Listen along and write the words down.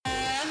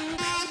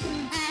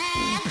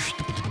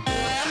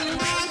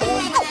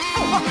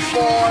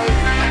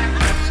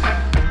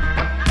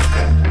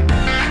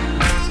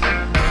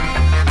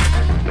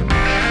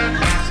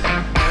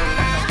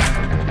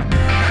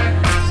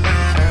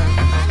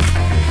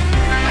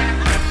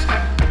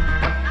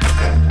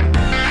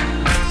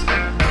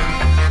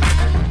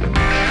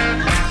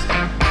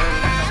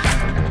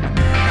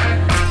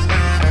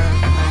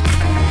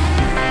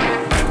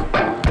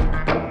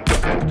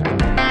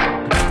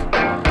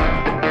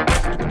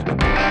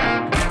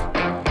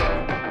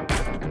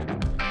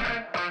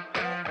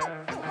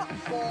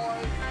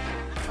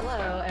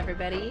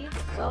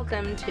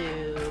Welcome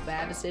to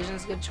Bad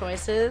Decisions, Good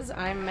Choices.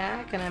 I'm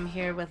Mac, and I'm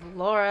here with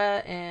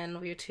Laura, and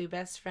we're two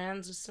best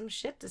friends with some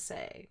shit to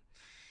say.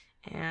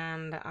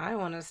 And I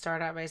want to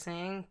start out by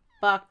saying,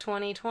 fuck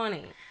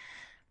 2020.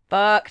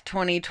 Fuck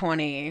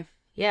 2020.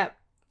 Yep.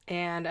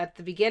 And at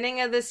the beginning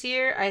of this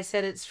year, I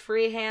said it's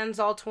free hands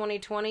all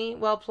 2020.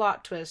 Well,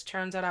 plot twist.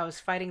 Turns out I was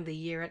fighting the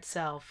year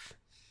itself.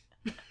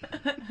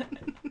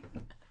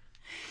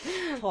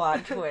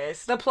 Plot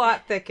twist. The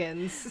plot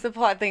thickens. The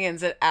plot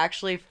thickens. It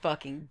actually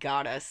fucking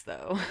got us,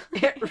 though.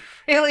 It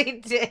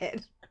really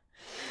did.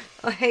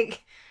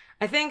 Like,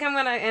 I think I'm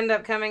gonna end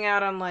up coming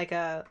out on like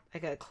a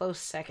close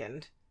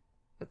second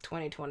with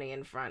 2020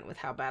 in front with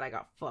how bad I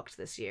got fucked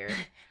this year.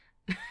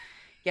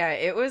 Yeah,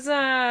 it was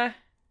there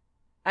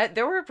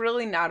were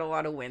really not a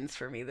lot of wins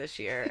for me this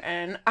year,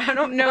 and I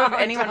don't know if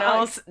anyone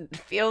else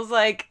feels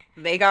like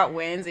they got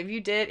wins.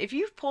 If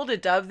you've pulled a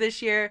dub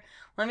this year,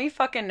 let me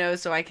fucking know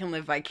so I can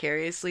live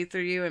vicariously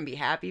through you and be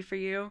happy for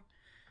you.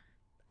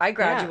 I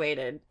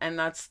graduated, and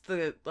that's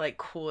the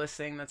coolest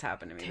thing that's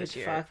happened to me this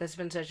year. Fuck, that's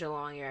been such a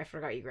long year. I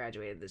forgot you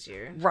graduated this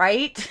year.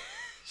 Right?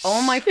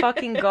 Oh my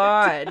fucking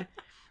god.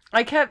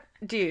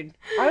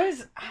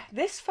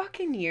 This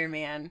fucking year,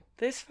 man.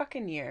 This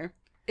fucking year.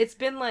 It's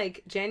been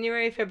like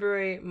January,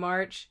 February,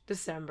 March,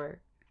 December.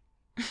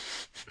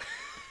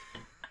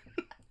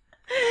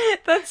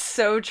 That's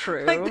so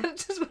true. Like,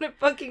 that's just what it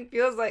fucking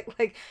feels like.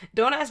 Like,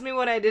 don't ask me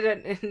what I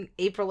did in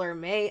April or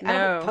May. No. I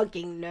don't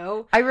fucking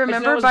know. I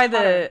remember by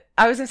the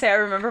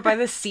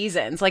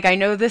seasons. Like, I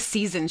know the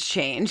seasons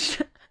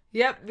changed.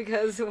 Yep,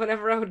 because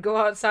whenever I would go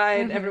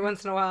outside every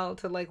once in a while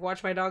to,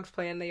 watch my dogs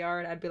play in the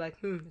yard, I'd be like,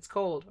 it's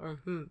cold, or,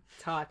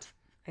 it's hot.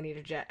 I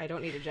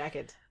don't need a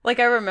jacket. Like,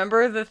 I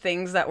remember the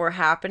things that were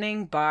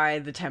happening by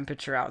the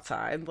temperature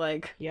outside.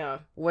 Like, yeah.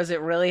 Was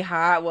it really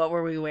hot? What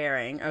were we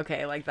wearing?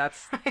 Okay,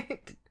 that's...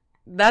 Right.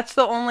 That's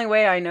the only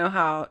way I know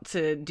how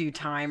to do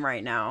time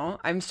right now.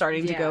 I'm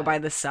starting to go by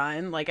the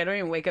sun. Like, I don't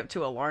even wake up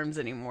to alarms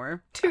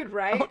anymore. Dude,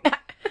 right?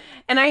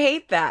 And I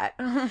hate that.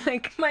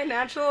 Like, my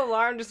natural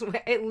alarm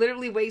it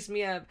literally wakes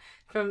me up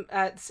from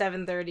at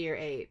 7:30 or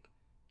 8.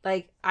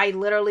 Like, I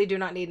literally do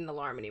not need an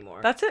alarm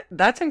anymore. That's it.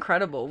 That's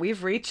incredible.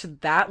 We've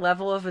reached that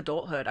level of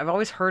adulthood. I've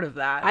always heard of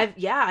that. I've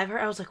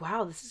heard. I was like,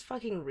 wow, this is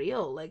fucking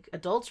real. Like,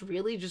 adults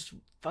really just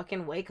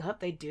fucking wake up.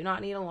 They do not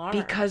need alarm.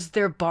 Because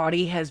their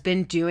body has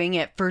been doing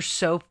it for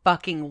so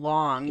fucking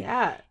long.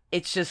 Yeah.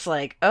 It's just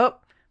like,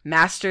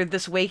 mastered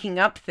this waking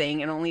up thing.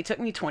 It only took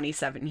me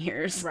 27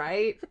 years.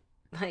 Right?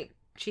 Like,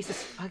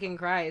 Jesus fucking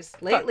Christ.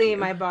 Lately,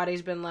 my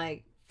body's been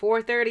like,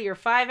 4:30 or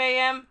 5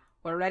 a.m.,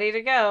 we're ready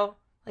to go.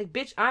 Like,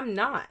 bitch, I'm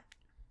not.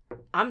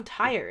 I'm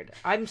tired.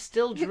 I'm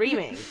still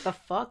dreaming. The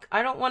fuck?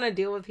 I don't want to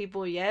deal with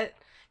people yet.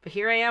 But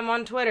here I am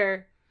on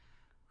Twitter,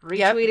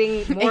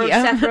 retweeting more of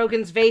Seth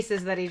Rogen's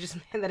faces that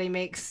he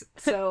makes.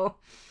 So,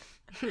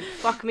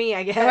 fuck me,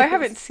 I guess. Oh, I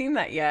haven't seen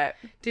that yet.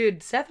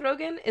 Dude, Seth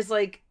Rogen is,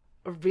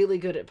 really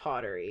good at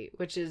pottery,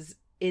 which is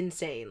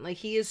insane. Like,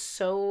 he is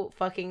so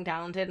fucking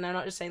talented, and I'm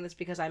not just saying this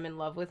because I'm in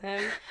love with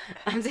him.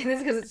 I'm saying this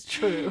because it's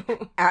true.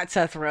 At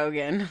Seth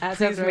Rogen.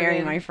 Please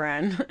marry my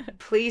friend.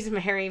 Please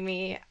marry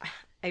me.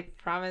 I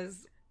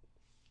promise.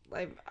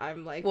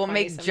 I'm like, we'll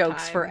make sometimes.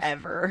 Jokes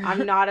forever.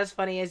 I'm not as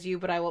funny as you,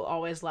 but I will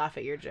always laugh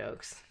at your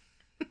jokes.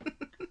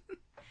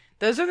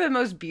 Those are the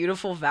most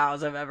beautiful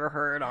vows I've ever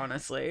heard,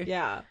 honestly.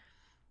 Yeah.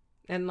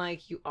 And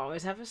you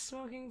always have a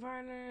smoking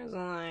partner.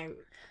 So,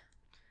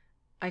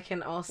 I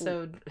can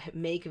also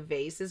make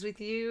vases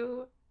with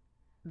you.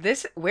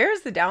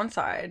 Where's the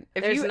downside?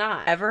 If There's you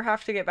not. Ever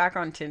have to get back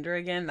on Tinder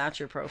again, that's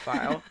your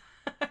profile.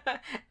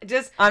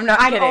 I'm not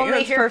kidding. I'm only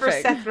that's here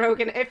perfect. for Seth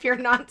Rogen. If you're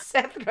not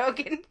Seth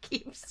Rogen,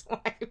 keep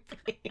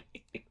swiping.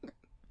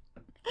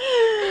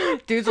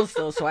 Dudes will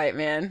still swipe,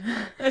 man.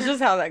 That's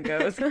just how that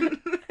goes.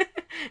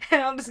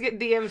 And I'll just get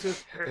DMs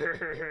with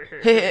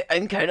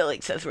I'm kind of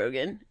like Seth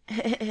Rogen.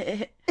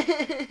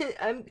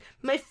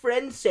 My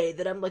friends say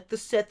that I'm like the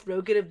Seth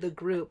Rogen of the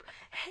group.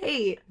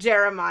 Hey,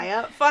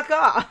 Jeremiah, fuck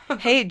off.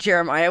 Hey,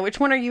 Jeremiah, which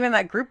one are you in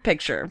that group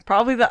picture?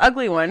 Probably the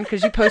ugly one,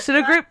 because you posted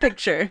a group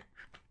picture.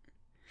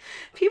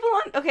 People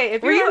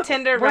if you're on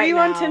Tinder right now. Were you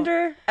on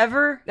Tinder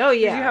ever? Oh,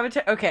 yeah. Did you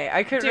have okay,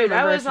 I couldn't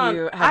remember if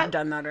you had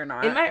done that or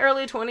not. In my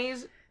early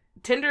 20s,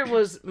 Tinder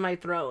was my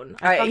throne.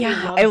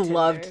 I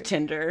loved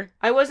Tinder.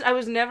 I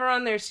was never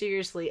on there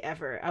seriously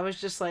ever. I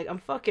was just like, I'm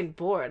fucking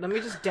bored. Let me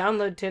just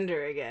download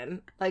Tinder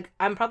again. Like,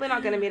 I'm probably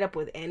not going to meet up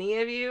with any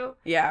of you.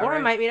 Yeah. Or I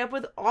might meet up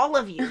with all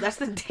of you. That's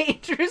the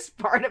dangerous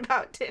part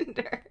about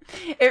Tinder.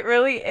 It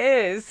really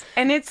is.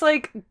 And it's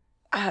like,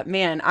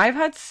 Man, I've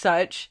had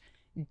such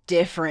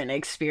different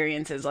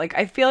experiences. Like,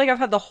 I feel like I've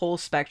had the whole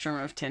spectrum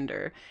of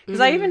Tinder.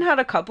 Because I even had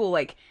a couple,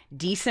 like,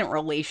 decent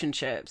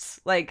relationships.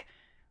 Like,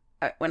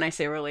 when I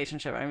say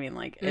relationship, I mean,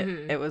 like,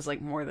 it was,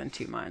 like, more than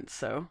 2 months.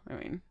 So, I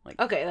mean, like...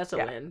 Okay, that's a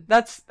win.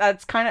 That's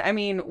kind of... I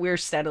mean, we're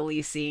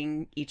steadily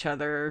seeing each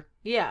other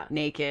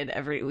naked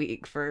every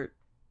week for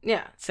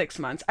 6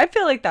 months. I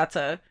feel like that's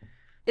a...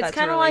 It's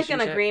kind of like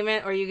an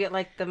agreement, or you get,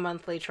 like, the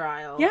monthly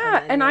trial.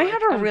 Yeah, and I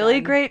had a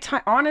really great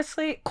time.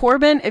 Honestly,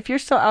 Corbin, if you're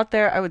still out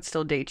there, I would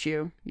still date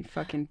you. You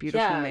fucking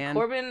beautiful man.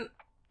 Corbin,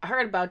 I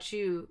heard about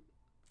you.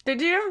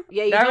 Did you?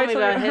 Yeah, you told me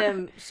about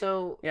him.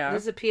 So,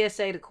 this is a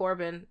PSA to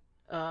Corbin.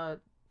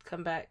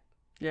 Come back.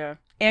 Yeah.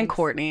 And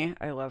Courtney.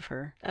 I love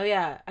her. Oh,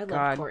 yeah. I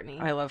love Courtney.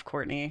 I love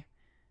Courtney.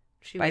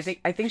 I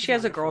think she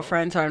has a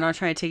girlfriend, so I'm not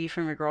trying to take you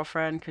from your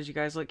girlfriend because you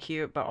guys look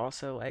cute, but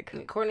also like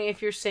Courtney,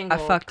 if you're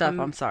single, I fucked up.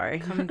 I'm sorry.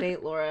 Come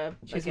date Laura.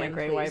 She's my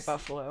great white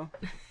buffalo.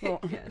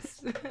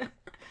 Yes.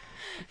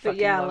 But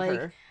yeah,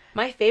 like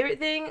my favorite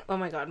thing. Oh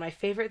my god, my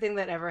favorite thing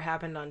that ever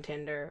happened on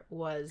Tinder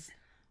was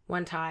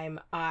one time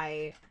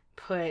I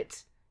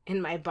put in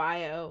my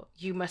bio,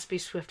 "You must be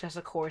swift as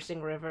a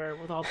coursing river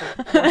with all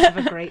the force of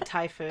a great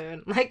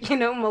typhoon." Like, you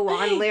know,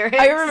 Milan lyrics.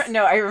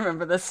 I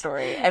remember this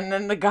story. And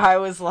then the guy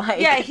was like...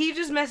 Yeah, he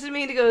just messaged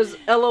me and he goes,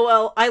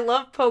 "LOL, I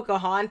love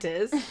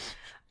Pocahontas."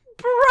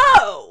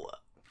 Bro!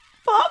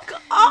 Fuck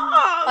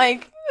off!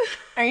 Like,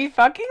 are you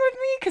fucking with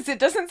me? Because it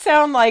doesn't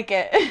sound like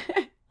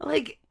it.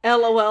 Like,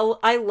 LOL,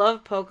 I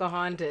love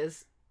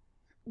Pocahontas.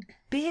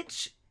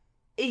 Bitch,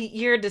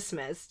 you're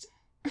dismissed.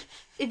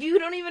 If you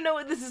don't even know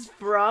what this is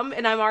from,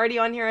 and I'm already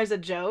on here as a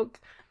joke,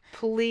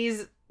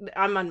 please,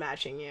 I'm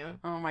unmatching you.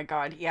 Oh my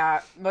god,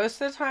 yeah. Most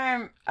of the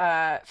time,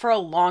 for a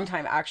long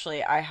time,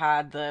 actually, I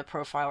had the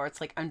profile where it's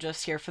like, I'm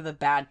just here for the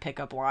bad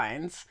pickup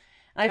lines.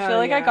 And I feel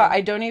like I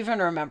don't even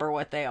remember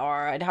what they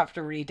are. I'd have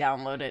to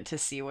re-download it to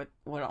see what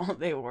all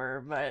they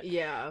were, but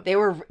yeah, they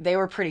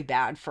were pretty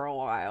bad for a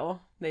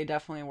while. They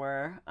definitely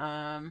were.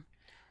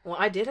 Well,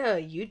 I did a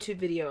YouTube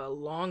video a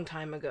long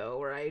time ago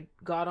where I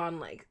got on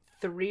like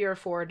 3 or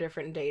 4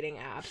 different dating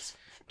apps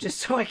just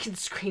so I could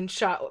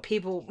screenshot what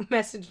people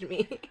messaged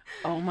me.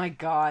 Oh my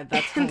god,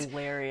 that's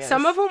hilarious.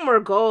 Some of them were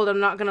gold, I'm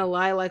not gonna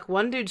lie. Like,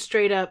 one dude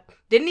straight up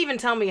didn't even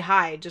tell me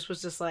hi, just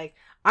was just like,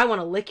 "I want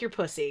to lick your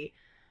pussy."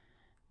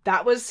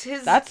 That was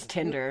his... That's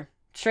Tinder.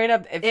 Straight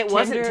up,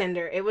 wasn't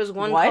Tinder. It was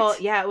one called...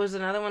 Yeah, it was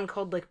another one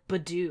called, like,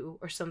 Badoo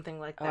or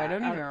something like that. Oh, I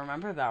don't even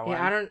remember that one.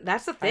 Yeah,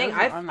 That's the thing.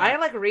 I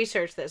like,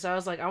 researched this. I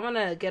was like, I want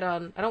to get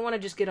on... I don't want to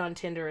just get on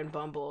Tinder and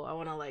Bumble. I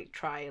want to, like,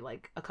 try,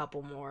 like, a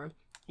couple more.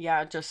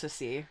 Yeah, just to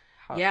see.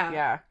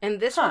 Yeah. And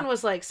this one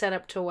was, like, set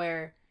up to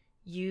where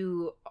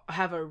you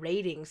have a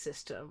rating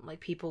system. Like,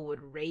 people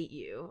would rate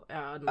you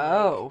on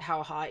like,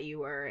 how hot you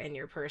were and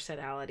your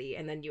personality,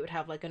 and then you would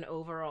have like an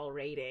overall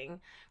rating,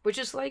 which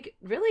is like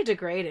really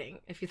degrading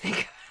if you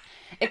think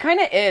it kind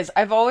of is.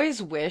 I've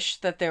always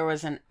wished that there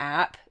was an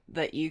app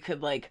that you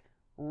could like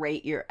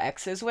rate your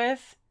exes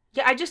with.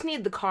 Yeah, I just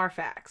need the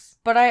Carfax.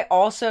 But I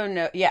also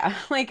know,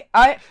 like,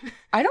 I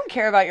don't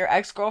care about your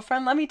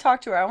ex-girlfriend. Let me talk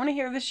to her. I want to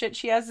hear the shit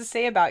she has to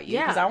say about you.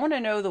 Because I want to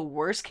know the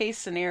worst case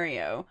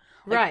scenario.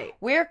 Like, right.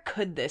 Where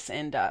could this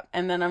end up?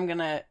 And then I'm going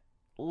to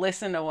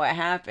listen to what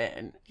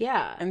happened.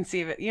 Yeah. And see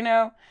if it, you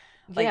know?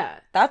 Like,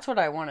 that's what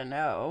I want to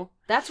know.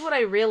 That's what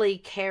I really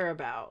care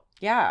about.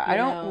 Yeah. I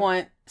don't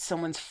want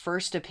someone's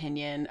first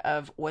opinion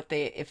of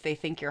if they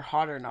think you're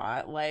hot or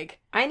not. Like,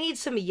 I need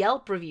some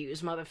Yelp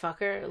reviews,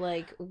 motherfucker.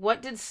 Like,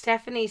 what did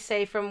Stephanie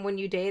say from when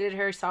you dated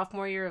her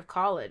sophomore year of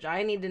college?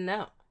 I need to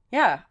know.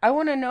 Yeah, I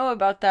want to know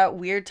about that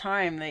weird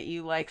time that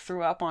you, like,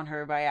 threw up on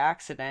her by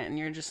accident and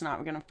you're just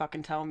not going to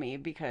fucking tell me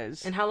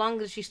because... And how long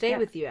did she stay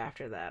with you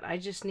after that? I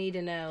just need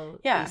to know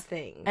these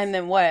things. And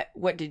then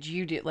what did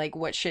you do? Like,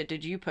 what shit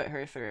did you put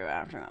her through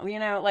after that? You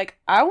know, like,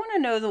 I want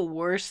to know the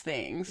worst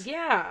things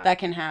that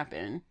can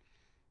happen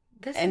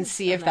and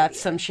see if that's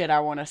some shit I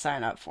want to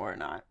sign up for or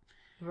not.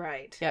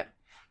 Right. Yep.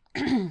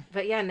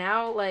 But yeah,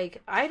 now,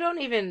 like, I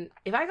don't even...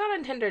 If I got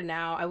on Tinder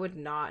now, I would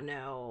not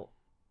know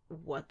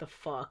what the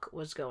fuck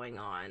was going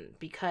on,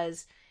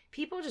 because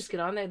people just get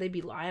on there, they'd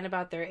be lying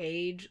about their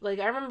age. Like,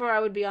 I remember I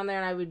would be on there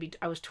and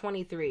I was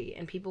 23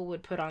 and people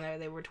would put on there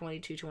they were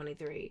 22,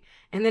 23,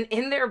 and then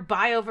in their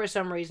bio for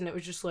some reason it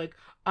was just like,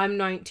 "I'm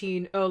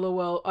 19,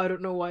 LOL, I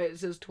don't know why it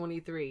says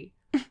 23."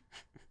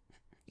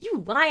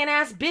 You lying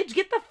ass bitch,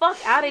 get the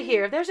fuck out of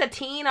here. If there's a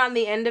teen on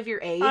the end of your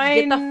age,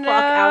 get the fuck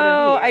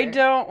out of here. I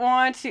don't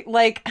want to,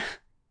 like...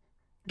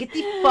 Get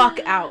the fuck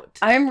out.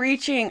 I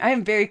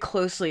am very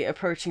closely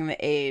approaching the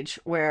age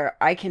where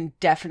I can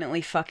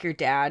definitely fuck your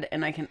dad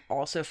and I can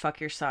also fuck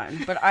your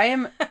son. But I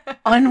am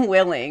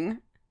unwilling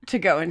to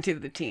go into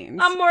the teens.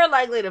 I'm more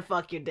likely to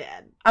fuck your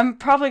dad. I'm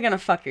probably going to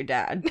fuck your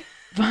dad.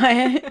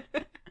 But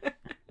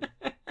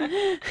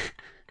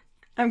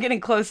I'm getting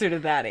closer to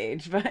that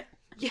age, but...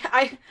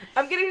 Yeah,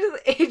 I'm getting to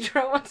the age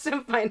where I want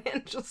some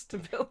financial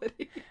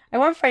stability. I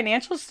want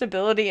financial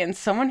stability and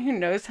someone who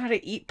knows how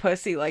to eat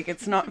pussy like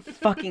it's not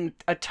fucking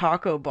a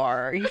taco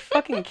bar. Are you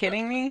fucking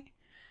kidding me?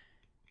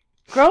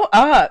 Grow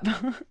up.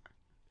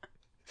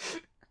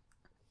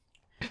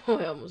 Oh,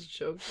 I almost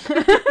choked.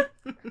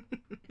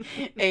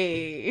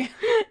 Hey.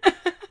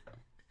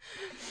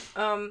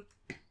 But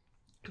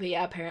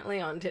yeah,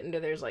 apparently on Tinder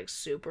there's like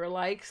super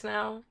likes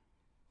now.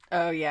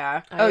 Oh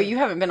yeah. Oh, you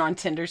haven't been on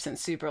Tinder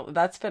since super.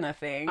 That's been a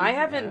thing. I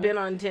haven't been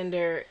on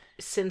Tinder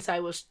since I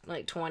was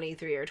like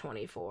 23 or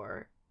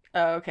 24.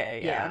 Oh,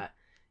 okay. Yeah.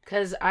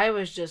 Because I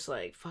was just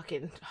like,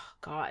 fucking, oh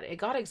God, it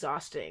got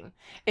exhausting.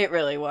 It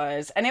really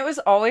was. And it was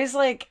always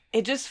like,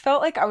 it just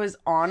felt like I was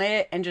on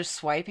it and just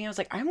swiping. I was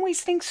like, I'm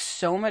wasting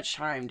so much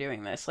time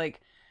doing this.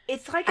 Like,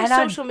 it's like a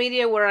social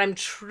media where I'm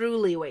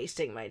truly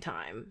wasting my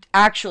time.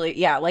 Actually,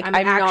 yeah. Like,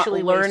 I'm not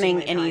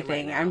learning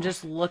anything. Right, I'm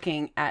just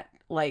looking at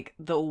like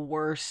the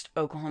worst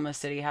Oklahoma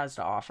City has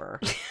to offer.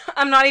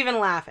 I'm not even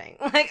laughing.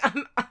 Like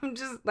I'm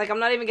just like I'm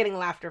not even getting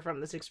laughter from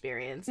this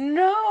experience.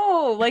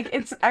 No, like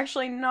it's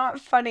actually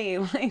not funny.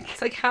 Like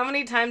it's like how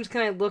many times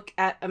can I look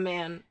at a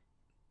man,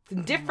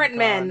 different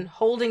men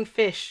holding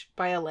fish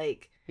by a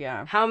lake?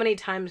 Yeah. How many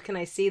times can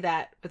I see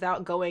that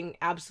without going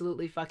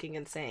absolutely fucking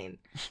insane?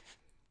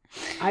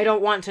 I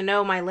don't want to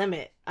know my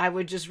limit. I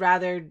would just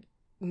rather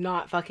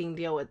not fucking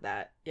deal with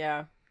that.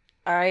 Yeah.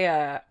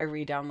 I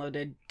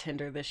re-downloaded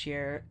Tinder this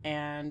year,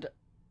 and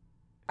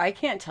I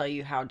can't tell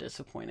you how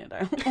disappointed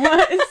I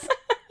was.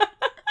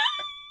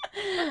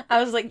 I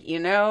was like,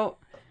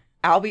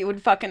 Albie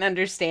would fucking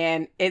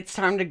understand. It's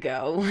time to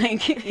go.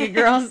 Like, you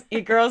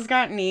girls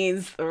got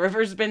needs. The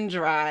river's been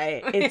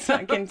dry. It's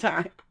fucking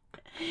time.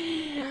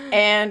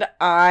 And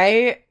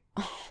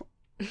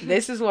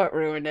this is what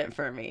ruined it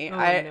for me.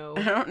 I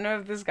don't know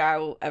if this guy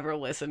will ever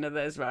listen to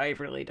this, but I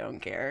really don't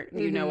care.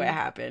 You know what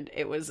happened.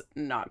 It was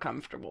not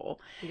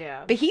comfortable.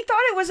 Yeah. But he thought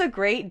it was a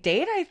great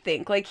date, I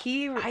think. Like,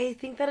 I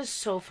think that is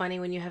so funny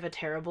when you have a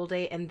terrible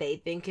date and they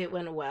think it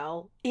went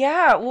well.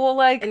 Yeah, well,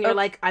 like... And you're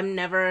like, I'm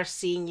never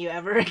seeing you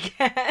ever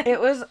again. It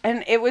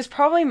was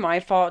probably my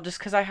fault just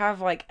because I have,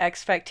 like,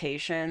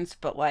 expectations.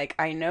 But, like,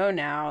 I know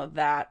now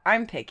that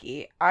I'm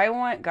picky. I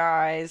want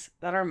guys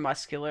that are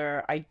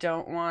muscular. I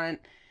don't want...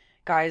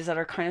 guys that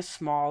are kind of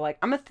small. Like,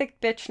 I'm a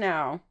thick bitch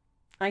now.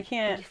 I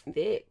can't. You're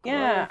thick.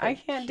 Yeah, I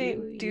can't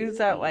date dudes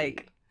that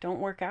like don't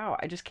work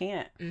out. I just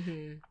can't.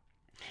 Mm-hmm.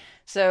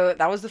 So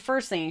that was the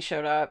first thing he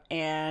showed up,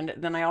 and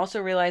then I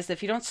also realized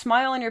if you don't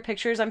smile in your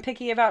pictures, I'm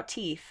picky about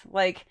teeth.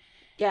 Like,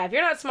 yeah, if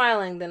you're not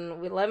smiling,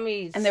 then let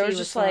me. And there was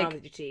just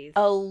like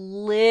a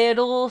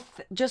little,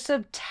 just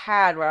a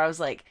tad where I was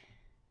like,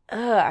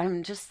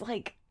 I'm just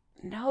like,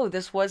 no,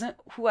 this wasn't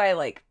who I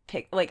like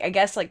picked. Like, I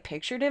guess like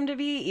pictured him to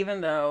be,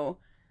 even though.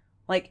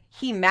 Like,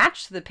 he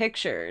matched the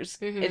pictures.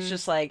 Mm-hmm. It's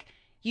just like,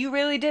 you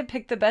really did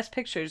pick the best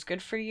pictures.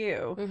 Good for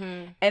you.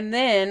 Mm-hmm. And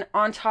then,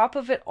 on top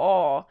of it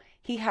all,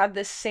 he had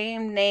the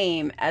same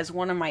name as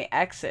one of my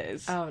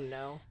exes. Oh,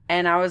 no.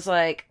 And I was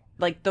like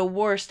the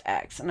worst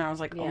ex. And I was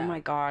like, oh my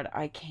God,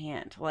 I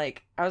can't.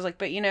 Like, I was like,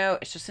 but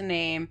it's just a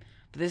name.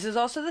 But this is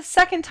also the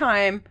second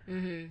time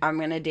I'm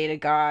going to date a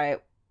guy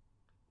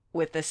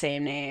with the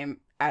same name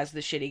as the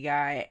shitty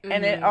guy. Mm-hmm.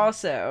 And it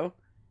also...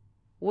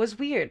 was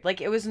weird.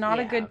 Like, it was not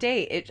a good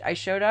date. I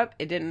showed up,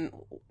 it didn't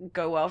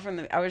go well from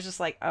the... I was just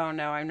like, oh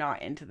no, I'm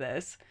not into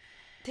this.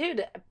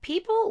 Dude,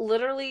 people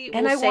literally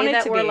will say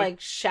that we're like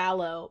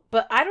shallow,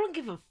 but I don't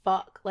give a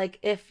fuck. Like,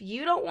 if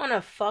you don't want to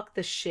fuck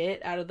the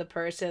shit out of the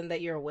person that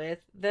you're with,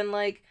 then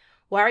like,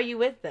 why are you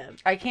with them?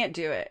 I can't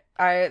do it.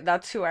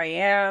 That's who I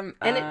am.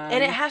 And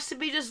it has to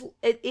be just,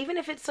 even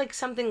if it's like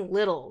something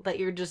little that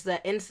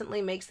that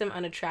instantly makes them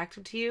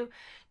unattractive to you,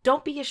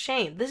 don't be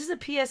ashamed. This is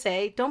a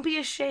PSA. Don't be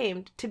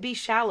ashamed to be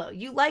shallow.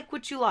 You like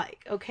what you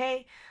like,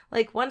 okay?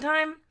 Like, one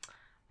time,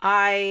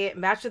 I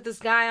matched with this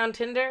guy on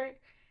Tinder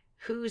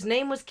whose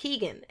name was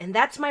Keegan, and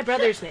that's my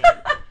brother's name.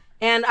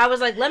 And I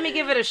was like, let me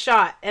give it a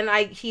shot. And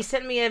he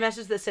sent me a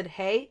message that said,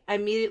 hey. I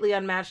immediately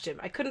unmatched him.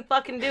 I couldn't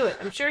fucking do it.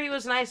 I'm sure he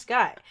was a nice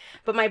guy.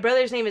 But my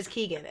brother's name is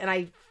Keegan, and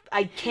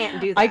I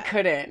can't do that. I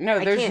couldn't. No,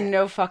 there's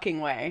no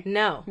fucking way.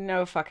 No.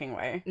 No fucking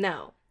way.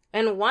 No.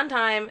 And one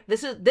time,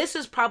 this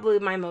is probably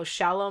my most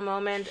shallow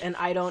moment, and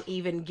I don't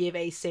even give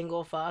a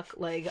single fuck.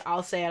 Like,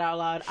 I'll say it out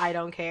loud. I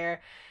don't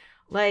care.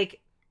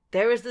 Like,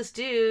 there was this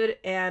dude,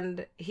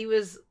 and he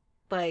was,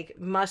 like,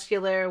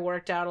 muscular,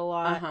 worked out a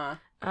lot.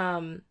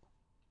 Uh-huh.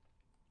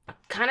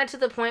 Kind of to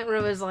the point where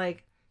it was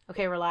like,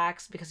 okay,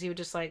 relax, because he would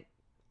just, like,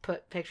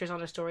 put pictures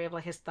on his story of,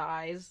 like, his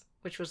thighs,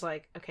 which was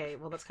like, okay,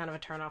 well, that's kind of a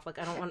turnoff. Like,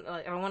 I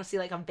don't want to see,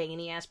 like, a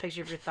veiny-ass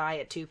picture of your thigh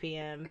at 2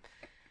 p.m.,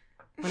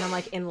 when I'm,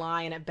 like, in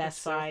line at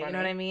Best Buy, you know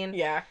what I mean?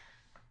 Yeah.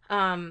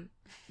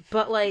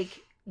 But,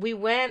 like, we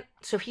went,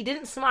 so he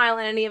didn't smile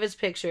in any of his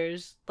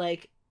pictures,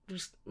 like,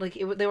 just, like,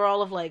 they were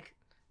all of, like,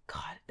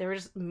 God, they were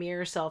just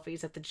mirror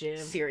selfies at the gym.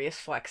 Serious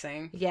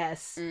flexing.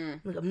 Yes.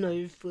 Like, I'm not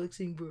even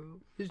flexing,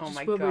 bro. It's oh just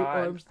my God. My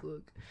arms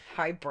look.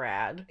 Hi,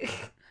 Brad.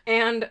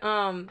 And,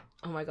 oh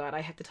my God,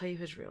 I have to tell you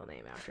his real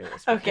name after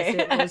this. Okay.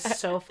 It was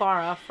so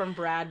far off from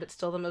Brad, but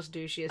still the most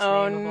douchiest name of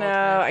all time. Oh,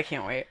 no. I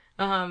can't wait.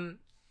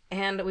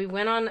 And we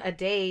went on a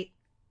date,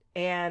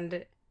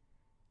 and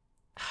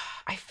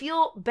I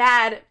feel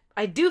bad.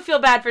 I do feel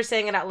bad for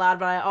saying it out loud,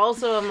 but I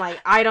also am like,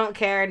 I don't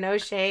care, no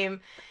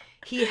shame.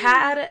 He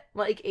had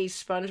like a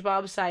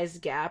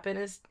SpongeBob-sized gap in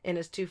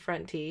his two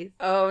front teeth.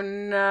 Oh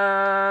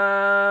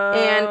no!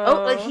 And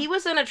like he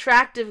was an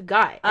attractive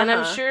guy, and I'm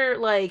Uh-huh. sure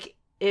like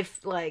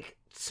if like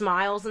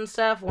smiles and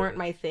stuff weren't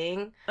my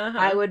thing, Uh-huh.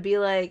 I would be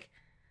like,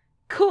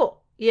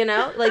 cool,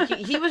 like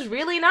he was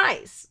really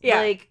nice. Yeah.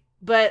 Like,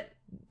 but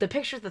the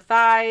picture of the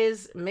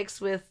thighs mixed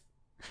with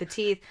the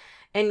teeth,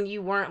 and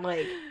you weren't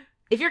like,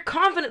 if you're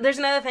confident, there's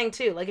another thing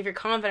too. Like if you're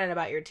confident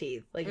about your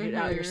teeth, like you're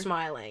out, you're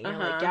smiling, you're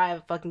like, yeah, I have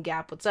a fucking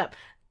gap. What's up?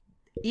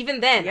 Even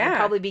then, I'd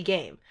probably be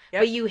game.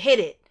 Yep. But you hid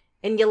it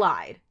and you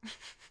lied.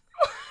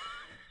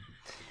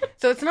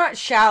 So it's not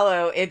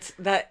shallow, it's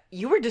that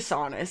you were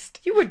dishonest.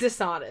 You were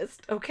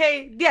dishonest,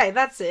 okay? Yeah,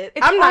 that's it.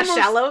 It's I'm not almost-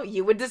 shallow.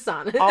 You were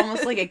dishonest.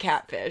 Almost like a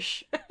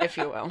catfish, if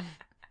you will.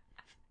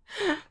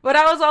 But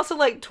I was also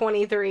like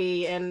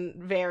 23 and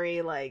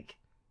very like,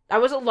 I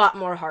was a lot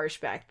more harsh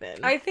back then.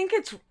 I think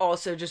it's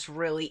also just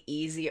really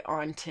easy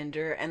on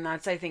Tinder, and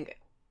that's, I think,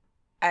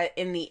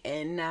 in the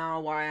end now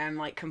why I'm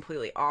like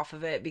completely off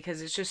of it,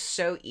 because it's just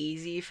so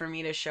easy for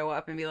me to show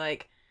up and be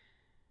like,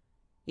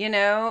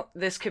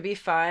 this could be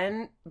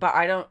fun, but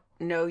I don't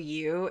know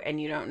you and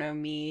you don't know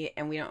me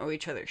and we don't know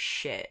each other's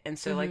shit. And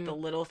so like the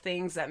little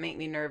things that make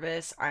me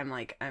nervous, I'm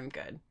like, I'm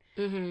good.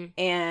 Mm-hmm.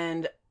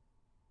 And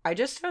I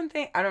just don't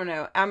think, I don't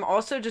know. I'm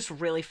also just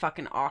really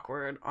fucking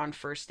awkward on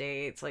first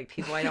dates. Like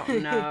people I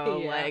don't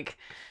know. Like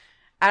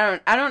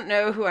I don't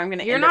know who I'm going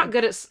to You're not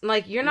good at,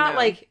 like, you're not No.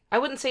 like, I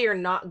wouldn't say you're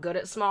not good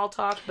at small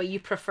talk, but you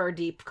prefer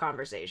deep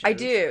conversations. I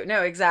do.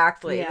 No,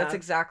 exactly. Yeah. That's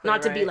exactly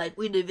Not to right. be like,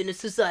 we live in a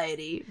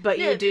society, but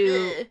Yeah, you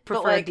do but,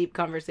 prefer like, deep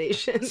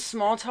conversations.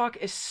 Small talk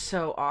is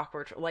so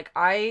awkward. Like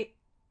I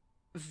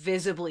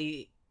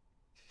visibly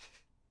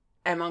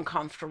am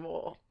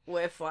uncomfortable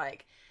with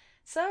like,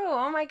 so,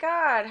 oh my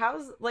God,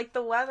 how's, like,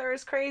 the weather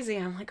is crazy.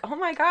 I'm like, oh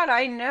my God,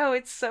 I know,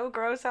 it's so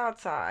gross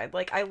outside.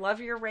 Like, I love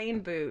your rain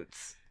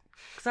boots.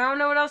 Because I don't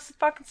know what else to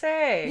fucking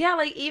say. Yeah,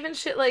 like, even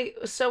shit, like,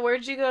 so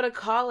where'd you go to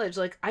college?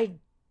 Like, I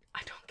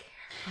don't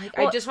care. Like,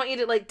 Well, I just want you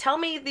to, like, tell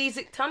me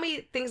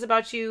things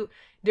about you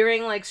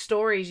during, like,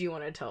 stories you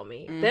want to tell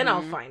me. Then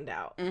I'll find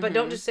out. But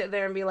don't just sit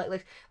there and be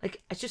like, it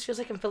just feels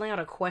like I'm filling out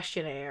a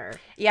questionnaire.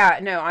 Yeah,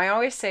 no, I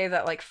always say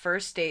that, like,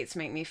 first dates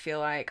make me feel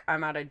like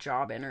I'm at a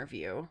job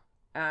interview.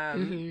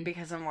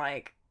 Because I'm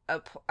like,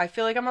 I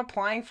feel like I'm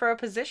applying for a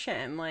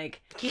position.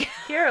 Like,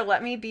 here,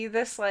 let me be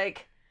this,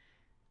 like,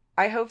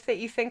 I hope that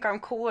you think I'm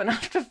cool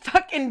enough to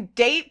fucking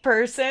date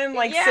person,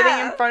 like, sitting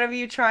in front of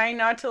you trying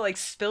not to, like,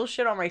 spill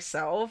shit on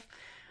myself.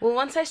 Well,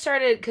 once I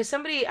started, because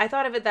I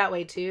thought of it that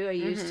way too, I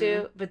used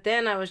to, but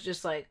then I was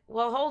just like,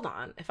 well, hold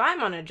on. If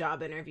I'm on a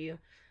job interview,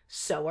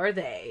 so are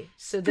they.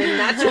 So then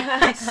that's when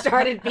I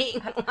started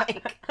being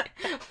like,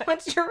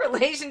 what's your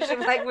relationship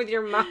like with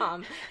your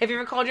mom? Have you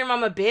ever called your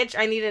mom a bitch?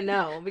 I need to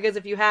know, because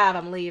if you have,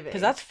 I'm leaving.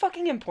 Because that's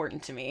fucking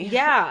important to me.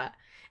 Yeah.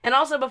 And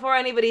also, before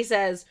anybody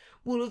says,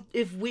 well,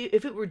 if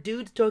it were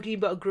dudes talking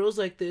about girls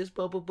like this,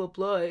 blah, blah, blah,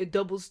 blah, a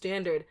double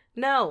standard.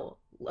 No.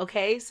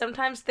 Okay?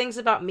 Sometimes things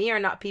about me are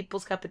not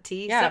people's cup of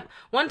tea. Yeah.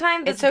 One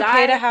time this it's okay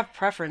guy... to have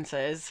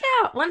preferences.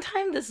 Yeah. One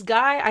time this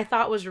guy I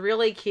thought was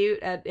really cute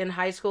in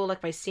high school,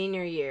 like my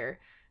senior year.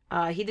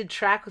 He did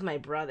track with my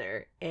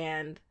brother,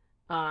 and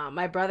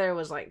my brother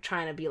was like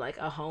trying to be like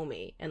a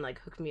homie and like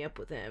hook me up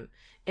with him.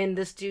 And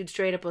this dude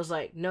straight up was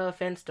like, no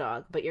offense,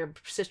 dog, but your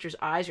sister's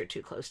eyes are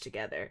too close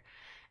together.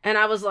 And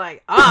I was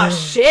like, oh,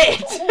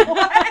 shit.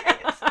 What?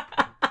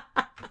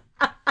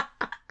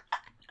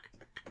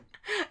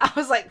 I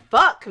was like,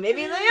 fuck,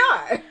 maybe they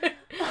are.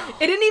 It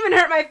didn't even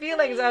hurt my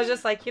feelings. I was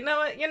just like, you know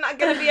what? You're not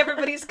going to be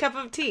everybody's cup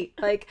of tea.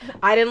 Like,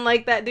 I didn't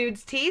like that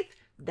dude's teeth.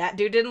 That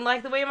dude didn't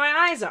like the way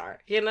my eyes are,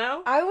 you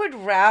know? I would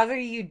rather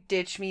you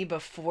ditch me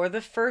before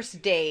the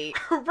first date.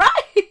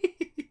 Right.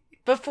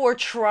 Before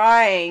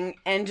trying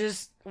and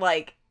just,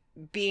 like,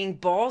 being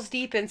balls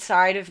deep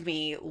inside of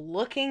me,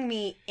 looking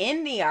me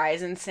in the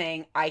eyes and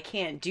saying, I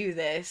can't do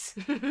this.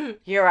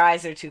 Your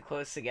eyes are too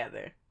close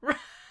together. Right.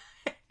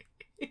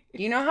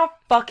 You know how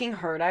fucking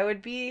hurt I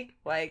would be?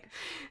 Like,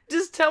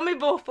 just tell me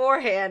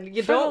beforehand.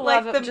 You For don't the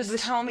like love the of- just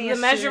tell me the as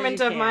soon as measurement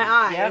you of my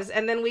can. eyes,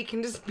 and then we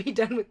can just be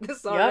done with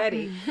this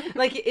already.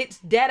 Like, it's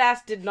dead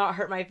ass did not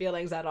hurt my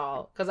feelings at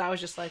all, because I was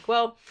just like,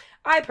 well,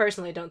 I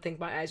personally don't think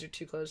my eyes are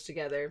too close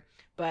together,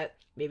 but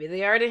maybe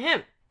they are to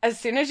him. As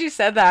soon as you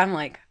said that, I'm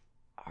like,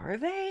 are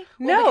they?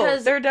 Well, No,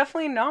 because they're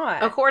definitely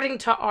not. According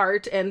to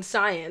art and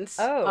science,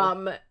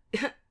 Oh.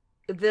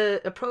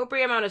 The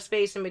appropriate amount of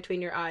space in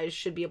between your eyes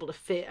should be able to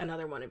fit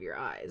another one of your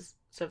eyes.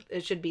 So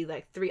it should be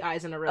like 3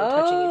 eyes in a row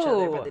touching each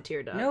other by the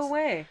tear ducts. No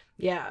way.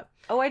 Yeah.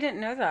 Oh, I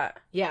didn't know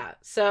that. Yeah.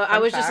 So I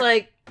was just fact.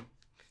 like,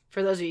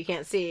 for those of you who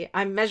can't see,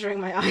 I'm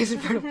measuring my eyes in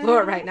front of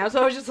Laura right now. So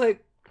I was just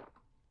like,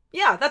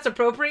 yeah, that's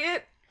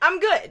appropriate. I'm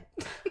good.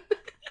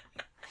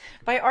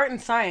 By art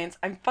and science,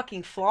 I'm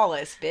fucking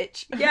flawless,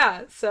 bitch.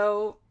 Yeah.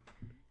 So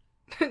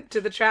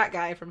to the track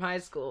guy from high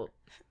school,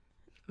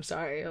 I'm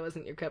sorry, I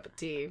wasn't your cup of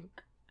tea,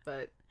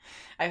 but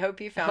I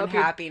hope you found Hope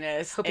you-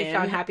 happiness. hope you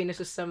found happiness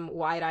with some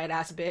wide-eyed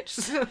ass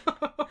bitch.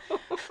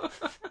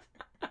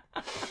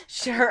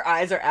 Her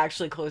eyes are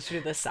actually closer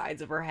to the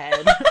sides of her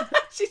head.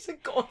 She's a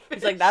goldfish.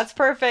 He's like, that's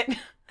perfect.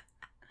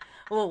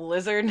 A little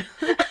lizard.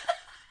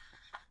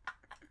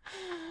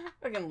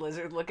 Fucking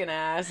lizard looking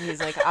ass. And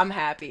he's like, I'm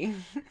happy.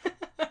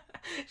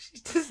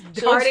 She's just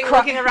darting,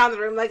 looking around the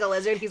room like a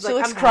lizard. He's like, she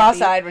looks I'm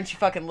cross-eyed when she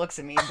fucking looks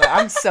at me, but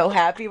I'm so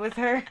happy with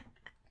her.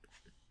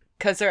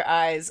 Because her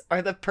eyes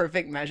are the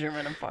perfect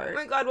measurement apart. Oh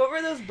my god, what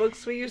were those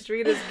books we used to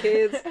read as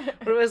kids?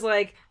 Where it was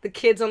like, the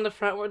kids on the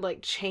front were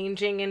like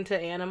changing into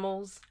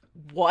animals.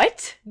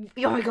 What?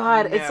 Oh my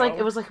god, No. it's like,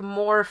 it was like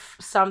morph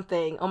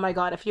something. Oh my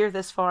god, if you're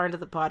this far into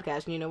the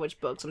podcast and you know which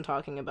books I'm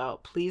talking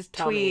about, please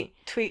tell me.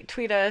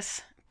 Tweet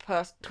us.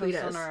 Post us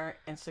on our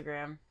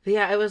Instagram. But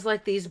yeah, it was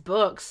like these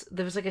books.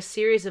 There was like a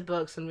series of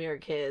books when we were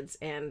kids,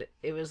 and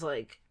it was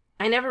like,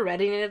 I never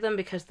read any of them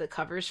because the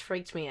covers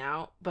freaked me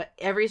out, but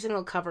every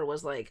single cover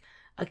was like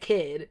a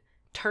kid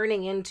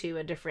turning into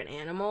a different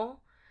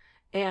animal.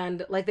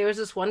 And like there was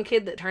this one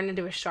kid that turned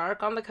into a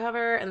shark on the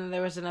cover, and then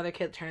there was another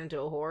kid that turned into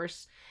a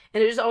horse.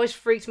 And it just always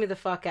freaked me the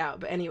fuck out.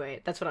 But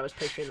anyway, that's what I was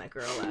picturing that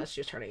girl as. She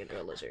was turning into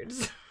a lizard.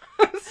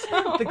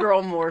 So, the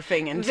girl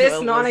morphing into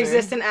this a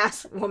non-existent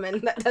ass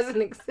woman that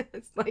doesn't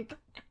exist, like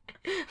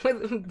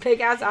with big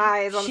ass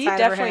eyes on the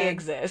side of her head. She definitely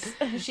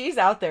exists. She's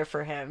out there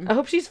for him. I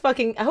hope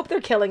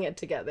they're killing it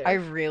together. I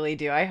really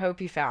do. I hope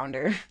he found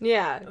her.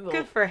 Yeah,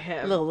 good for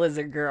him. Little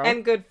lizard girl.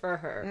 And good for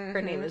her. Mm-hmm.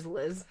 Her name is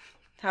Liz.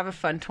 Have a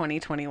fun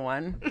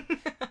 2021.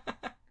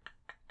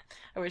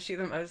 I wish you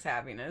the most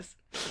happiness.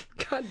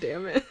 God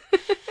damn it.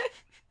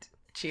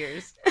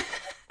 Cheers.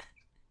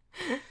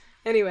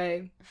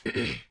 Anyway.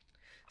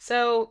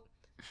 So,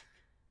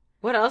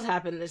 what else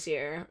happened this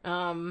year?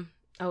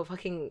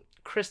 Fucking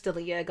Chris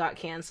D'Elia got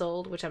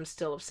canceled, which I'm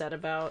still upset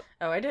about.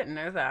 Oh, I didn't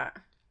know that.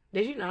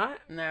 Did you not?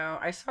 No,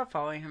 I stopped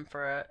following him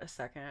for a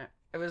second.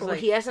 It was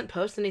he hasn't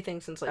posted anything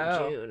since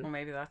June. Well,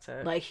 maybe that's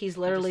it. Like he's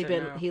literally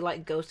he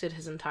like ghosted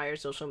his entire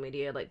social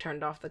media, like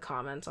turned off the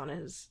comments on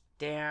his.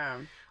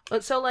 Damn.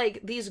 But so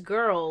like these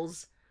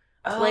girls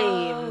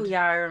claimed. Oh,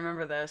 yeah, I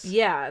remember this.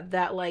 Yeah,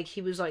 that like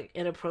he was like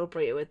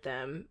inappropriate with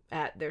them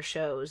at their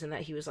shows and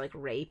that he was like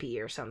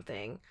rapey or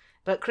something.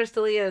 But Chris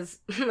D'Elia's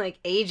like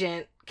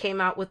agent came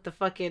out with the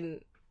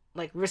fucking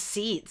like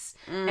receipts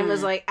and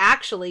was like,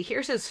 actually,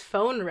 here's his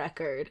phone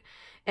record.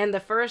 And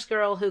the first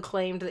girl who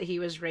claimed that he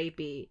was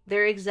rapey,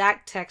 their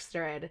exact text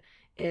thread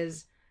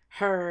is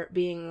her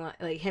being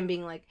like him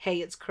being like, hey,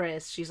 it's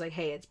Chris. She's like,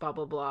 hey, it's blah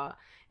blah blah.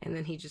 And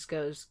then he just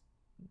goes,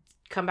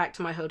 come back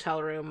to my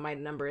hotel room, my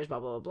number is blah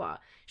blah blah blah.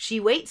 She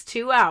waits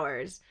 2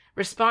 hours,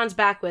 responds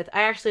back with,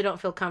 I actually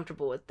don't feel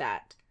comfortable with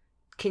that.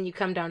 Can you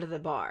come down to the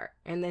bar?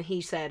 And then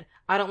he said,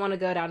 I don't want to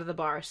go down to the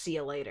bar, see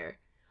you later.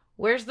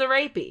 Where's the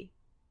rapey?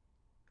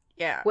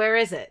 Yeah. Where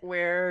is it?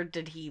 Where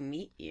did he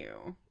meet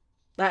you?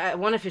 At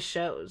one of his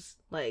shows.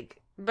 Like,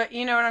 but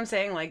you know what I'm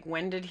saying? Like,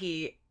 when did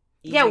he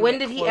when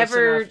did he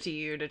ever enough to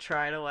you to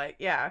try to like,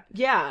 yeah.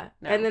 Yeah.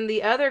 No. And then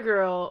the other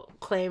girl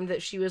claimed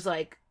that she was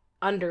like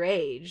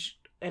underage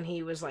and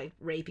he was like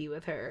rapey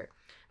with her.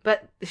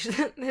 But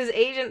his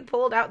agent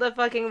pulled out the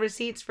fucking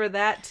receipts for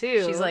that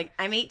too. She's like,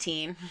 I'm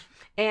 18.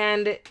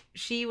 And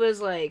she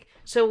was like,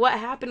 so what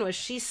happened was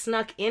she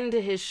snuck into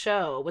his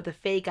show with a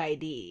fake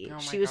ID. Oh my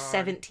she was God.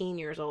 17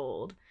 years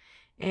old.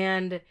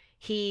 And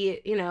he,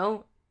 you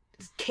know,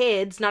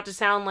 kids, not to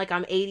sound like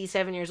I'm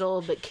 87 years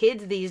old, but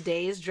kids these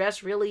days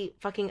dress really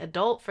fucking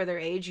adult for their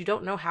age. You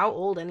don't know how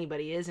old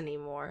anybody is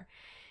anymore.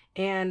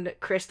 And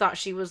Chris thought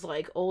she was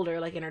like older,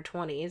 like in her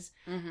 20s.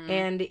 Mm-hmm.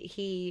 And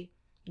he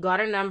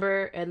got her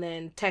number and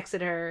then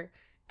texted her.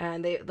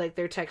 And they like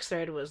their text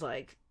thread was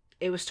like,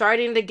 it was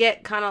starting to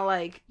get kind of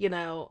like, you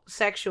know,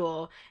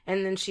 sexual.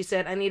 And then she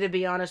said, I need to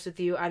be honest with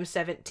you. I'm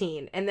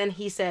 17. And then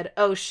he said,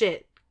 oh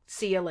shit,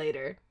 see you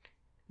later.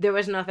 There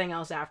was nothing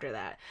else after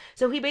that.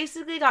 So he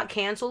basically got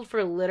canceled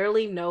for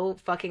literally no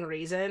fucking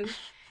reason.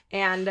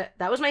 And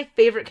that was my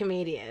favorite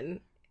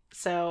comedian.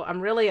 So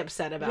I'm really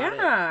upset about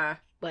it.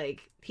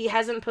 Like, he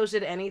hasn't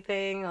posted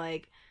anything.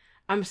 Like,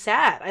 I'm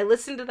sad. I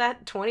listened to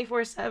that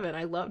 24/7.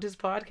 I loved his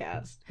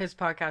podcast. His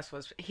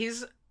podcast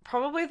he's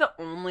probably the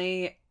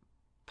only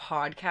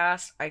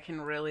podcast I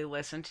can really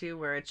listen to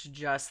where it's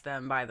just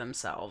them by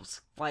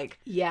themselves. Like,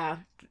 yeah,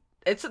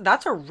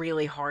 that's a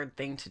really hard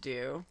thing to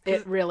do.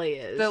 It really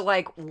is. The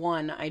like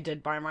one I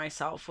did by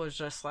myself was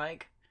just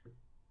like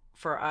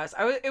for us.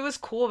 It was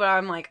cool, but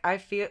I'm like, I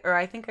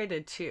think I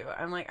did too.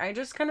 I'm like, I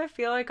just kind of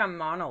feel like I'm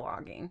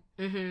monologuing.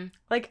 Mm-hmm.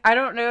 Like, I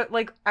don't know,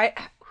 like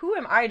who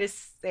am I to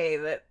say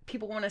that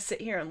people want to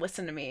sit here and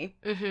listen to me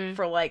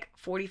for like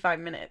 45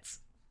 minutes?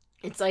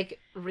 It's like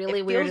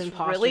really weird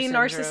imposter really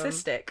syndrome.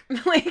 Narcissistic.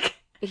 Like,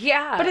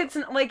 yeah. But it's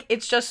like,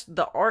 it's just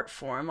the art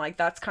form. Like,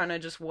 that's kind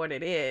of just what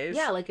it is.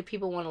 Yeah, like if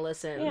people want to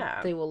listen,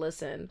 they will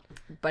listen.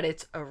 But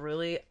it's a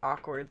really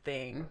awkward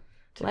thing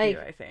to like,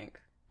 do, I think.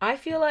 I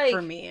feel like...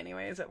 For me,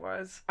 anyways, it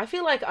was. I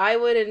feel like I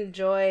would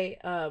enjoy,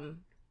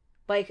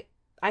 like,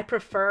 I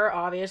prefer,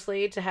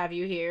 obviously, to have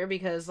you here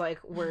because, like,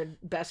 we're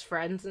best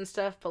friends and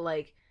stuff. But,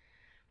 like,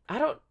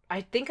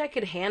 I think I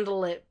could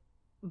handle it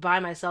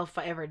by myself if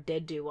I ever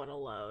did do one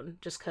alone,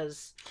 just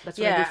because that's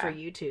what I do for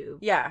YouTube.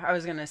 Yeah, I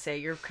was gonna say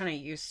you're kind of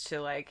used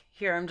to like,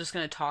 here I'm just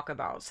gonna talk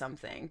about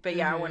something. But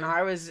yeah, when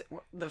I was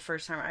the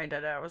first time I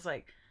did it, I was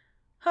like,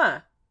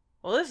 huh,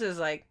 well this is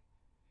like,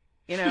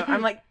 you know,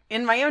 I'm like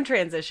in my own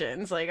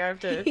transitions. Like I have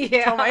to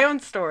tell my own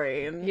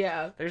story, and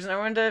there's no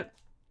one to.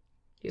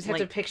 You just have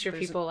to picture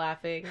people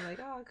laughing. You're like,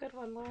 oh, good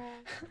one, Laura.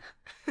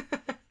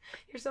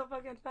 You're so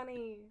fucking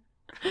funny.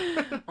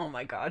 Oh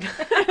my god.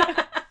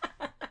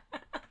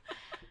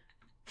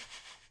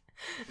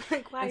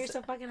 Like, wow, you're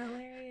so fucking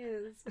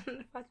hilarious.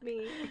 Fuck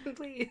me,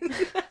 please.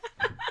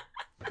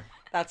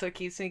 That's what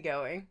keeps me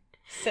going.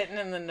 Sitting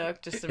in the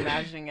nook, just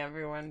imagining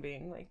everyone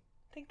being like,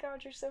 thank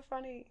God you're so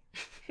funny.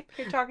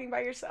 You're talking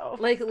by yourself.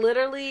 Like,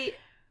 literally,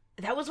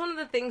 that was one of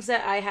the things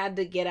that I had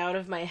to get out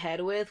of my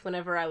head with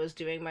whenever I was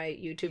doing my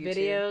YouTube.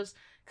 Videos.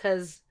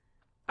 Because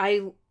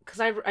I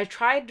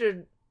tried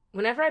to,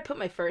 whenever I put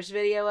my first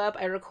video up,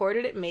 I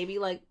recorded it maybe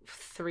like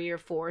 3 or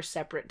 4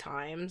 separate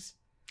times.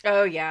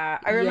 Oh, yeah.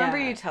 I remember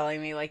you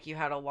telling me, like, you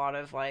had a lot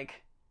of,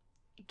 like,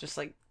 just,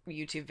 like,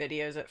 YouTube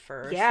videos at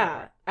first.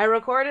 Yeah. I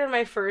recorded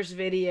my first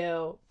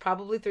video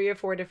probably 3 or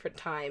 4 different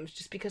times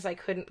just because I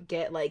couldn't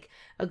get, like,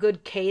 a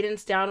good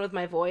cadence down with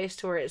my voice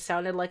to where it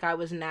sounded like I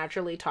was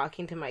naturally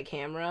talking to my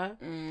camera.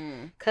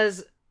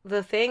 Because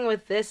the thing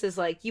with this is,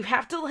 like, you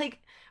have to, like,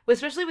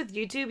 especially with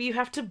YouTube, you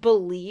have to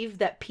believe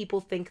that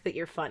people think that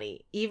you're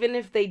funny. Even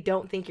if they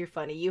don't think you're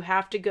funny, you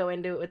have to go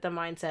into it with the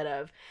mindset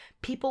of,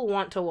 people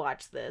want to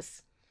watch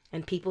this.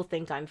 And people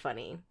think I'm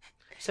funny.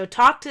 So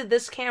talk to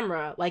this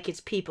camera like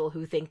it's people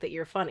who think that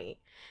you're funny.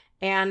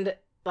 And,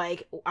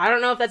 like, I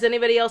don't know if that's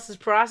anybody else's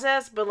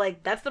process, but,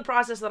 like, that's the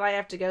process that I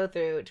have to go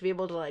through to be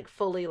able to, like,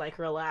 fully, like,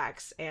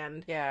 relax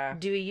and do a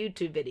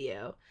YouTube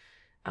video.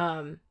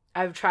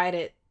 I've tried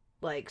it,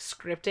 like,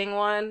 scripting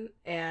one,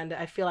 and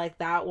I feel like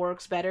that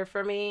works better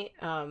for me.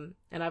 And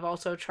I've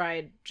also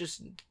tried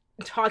just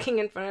talking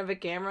in front of a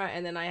camera,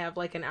 and then I have,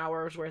 like, an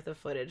hour's worth of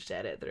footage to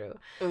edit through.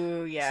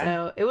 Ooh, yeah.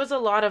 So it was a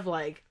lot of,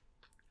 like,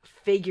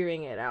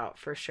 figuring it out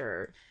for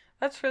sure.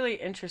 That's really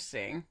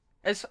interesting.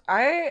 This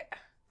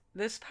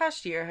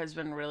past year has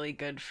been really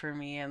good for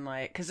me, and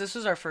like, because this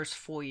was our first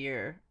full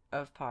year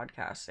of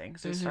podcasting,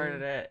 so we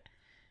started it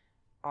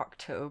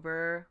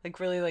October, like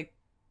really like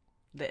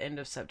the end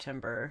of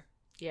September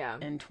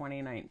in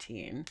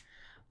 2019.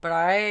 But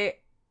I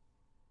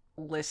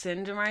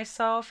listened to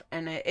myself,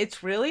 and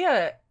it's really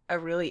a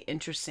really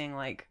interesting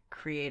like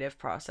creative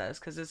process,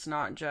 because it's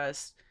not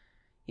just,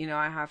 you know,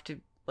 I have to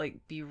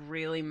like be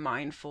really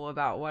mindful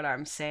about what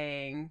I'm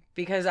saying,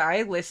 because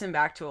I listen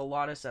back to a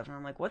lot of stuff and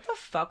I'm like, what the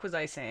fuck was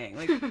I saying?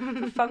 Like,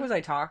 what the fuck was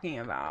I talking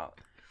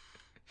about?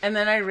 And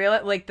then I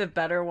realized, like, the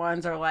better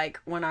ones are like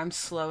when I'm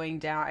slowing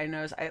down. I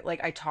notice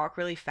I talk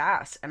really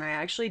fast, and I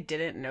actually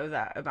didn't know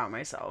that about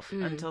myself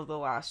until the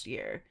last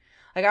year.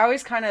 Like, I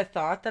always kind of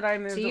thought that I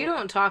moved. So you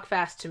don't talk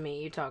fast to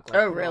me. You talk like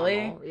normal.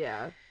 Really?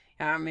 Yeah.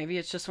 Maybe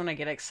it's just when I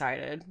get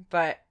excited.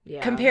 But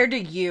compared to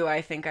you,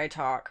 I think I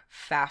talk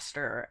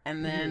faster.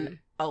 And then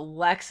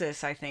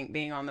Alexis, I think,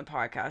 being on the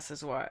podcast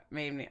is what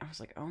made me, I was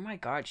like, oh my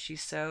God,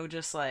 she's so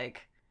just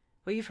like,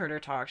 well, you've heard her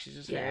talk. She's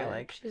just very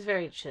like, she's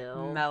very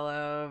chill,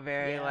 mellow,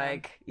 very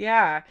like,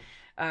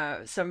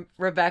 some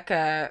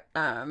Rebecca,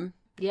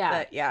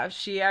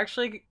 she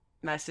actually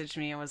messaged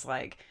me and was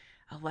like,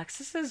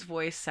 Alexis's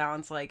voice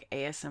sounds like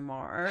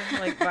ASMR.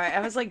 Like, I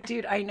was like,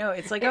 dude, I know.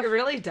 It's like it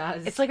really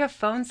does. It's like a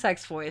phone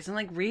sex voice. And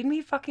like, read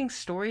me fucking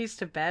stories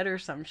to bed or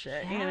some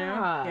shit, you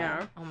know?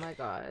 Yeah. Oh my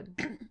God.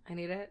 I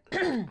need it.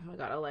 Oh my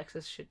God.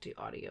 Alexis should do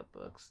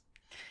audiobooks.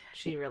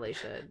 She really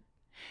should.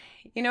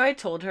 You know, I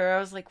told her, I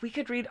was like, we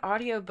could read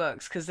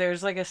audiobooks, because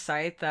there's like a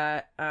site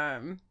that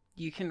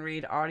you can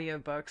read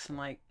audiobooks, and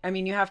like, I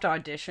mean, you have to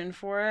audition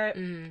for it.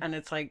 And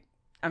it's like,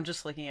 I'm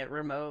just looking at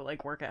remote,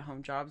 like, work at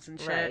home jobs and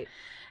shit. Right.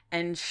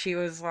 And she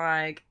was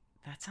like,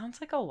 that sounds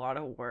like a lot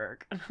of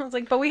work. And I was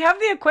like, but we have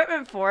the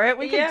equipment for it.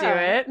 We can do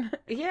it.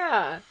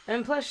 Yeah.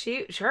 And plus,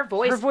 her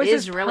voice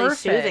is really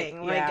perfect.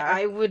 Soothing. Like,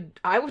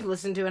 I would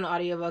listen to an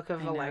audiobook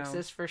of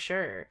Alexis for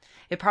sure.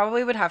 It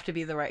probably would have to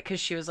be the right,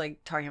 because she was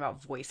like talking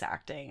about voice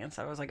acting. And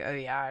so I was like, oh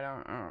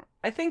yeah,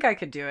 I think I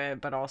could do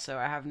it, but also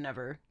I have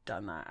never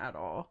done that at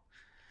all.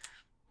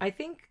 I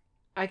think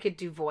I could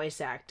do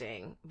voice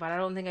acting, but I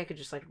don't think I could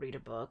just like read a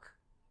book.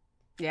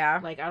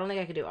 Yeah. Like, I don't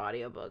think I could do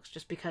audiobooks,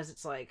 just because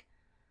it's like,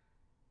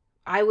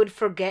 I would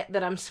forget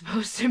that I'm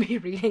supposed to be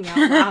reading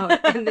out loud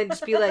and then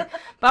just be like,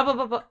 blah, blah,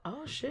 blah, blah.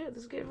 Oh shit,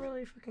 this is getting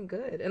really fucking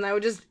good. And I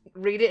would just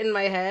read it in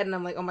my head, and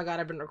I'm like, oh my God,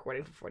 I've been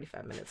recording for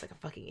 45 minutes like a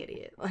fucking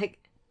idiot. Like,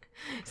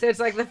 so it's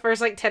like the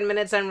first like 10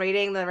 minutes I'm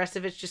reading, the rest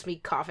of it's just me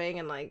coughing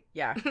and like.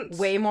 Yeah.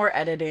 Way more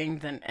editing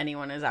than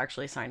anyone is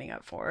actually signing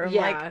up for.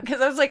 Yeah.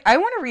 Because I was like, I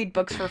want to read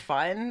books for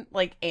fun,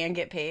 like, and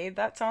get paid.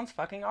 That sounds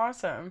fucking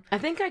awesome. I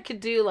think I could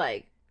do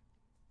like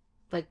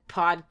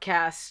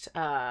podcast,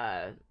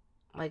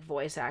 like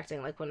voice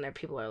acting, like when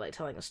people are like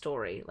telling a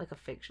story, like a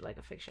fiction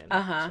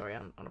story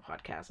on a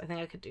podcast. I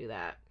think I could do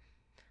that.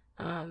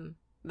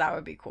 That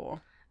would be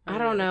cool. I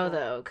don't know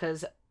though,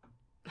 because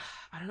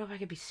I don't know if I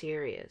could be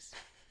serious.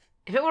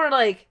 If it were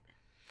like,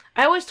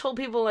 I always told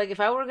people, like, if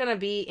I were gonna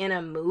be in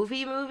a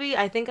movie,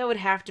 I think I would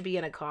have to be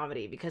in a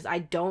comedy because I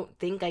don't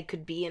think I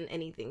could be in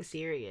anything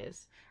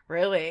serious.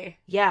 Really?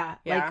 Yeah.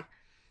 Yeah. Like,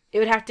 it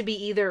would have to be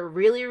either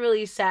really,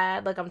 really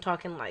sad, like I'm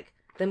talking like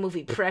the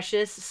movie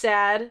Precious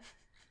sad,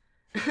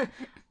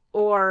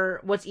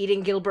 or What's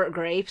Eating Gilbert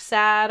Grape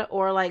sad,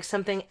 or like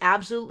something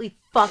absolutely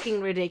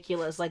fucking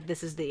ridiculous like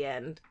This Is the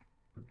End.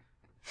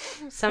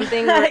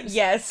 Something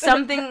yes.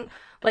 Something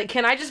like,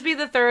 can I just be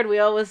the third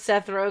wheel with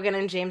Seth Rogen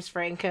and James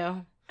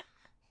Franco?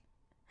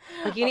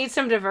 Like, you need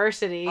some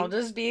diversity. I'll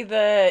just be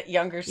the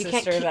younger You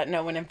sister that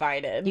no one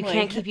invited. You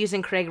can't keep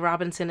using Craig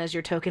Robinson as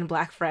your token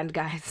black friend,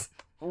 guys.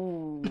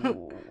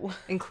 Ooh.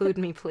 Include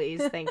me,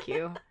 please. Thank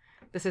you.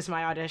 This is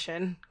my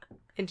audition.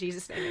 In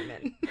Jesus' name,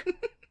 amen.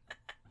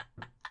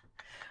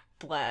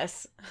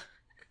 Bless.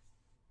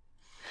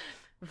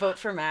 Vote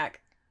for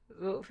Mac.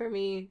 Vote for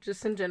me,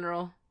 just in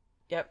general.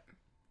 Yep.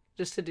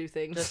 Just to do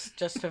things.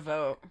 Just to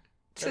vote.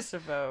 Just to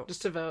vote.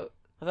 Just to vote.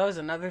 Well, that was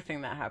another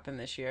thing that happened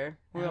this year.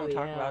 We won't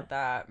talk about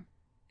that.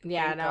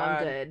 Yeah, Thank no, God.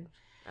 I'm good.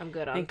 I'm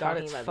good on Thank God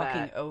talking it's about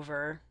fucking that.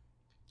 over.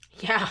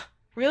 Yeah.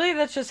 Really,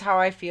 that's just how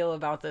I feel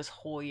about this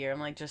whole year. I'm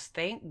like, just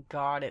thank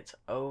God it's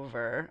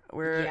over.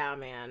 Yeah,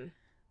 man.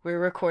 We're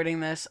recording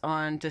this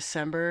on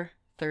December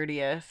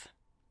 30th.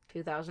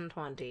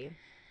 2020.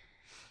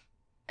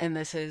 And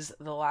this is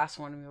the last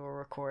one we will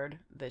record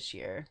this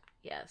year.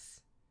 Yes.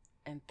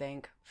 And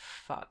thank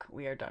fuck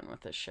we are done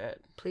with this shit.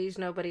 Please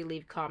nobody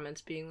leave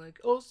comments being like,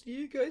 I'll see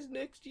you guys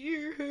next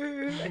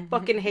year. I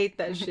fucking hate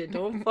that shit.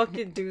 Don't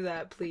fucking do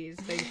that, please.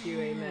 Thank you,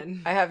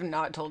 amen. I have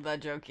not told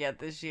that joke yet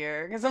this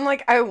year. Because I'm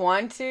like, I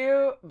want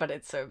to, but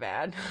it's so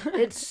bad.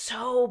 It's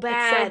so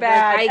bad. It's so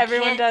bad. Like,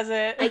 Everyone does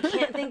it. I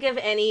can't think of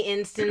any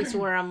instance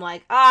where I'm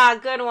like,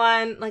 good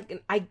one.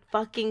 Like, I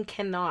fucking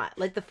cannot.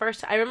 Like,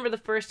 I remember the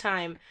first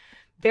time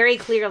very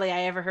clearly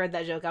I ever heard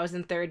that joke. I was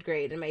in 3rd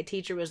grade, and my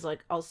teacher was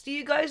like, I'll see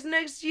you guys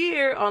next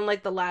year on,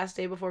 like, the last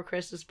day before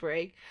Christmas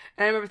break.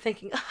 And I remember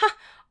thinking, oh,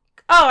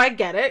 I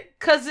get it,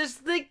 because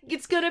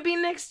it's gonna be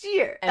next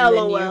year. And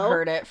LOL. then you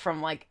heard it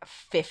from, like,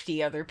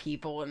 50 other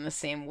people in the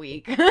same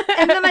week.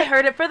 And then I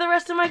heard it for the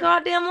rest of my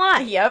goddamn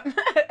life. Yep.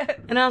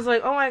 And I was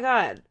like, oh my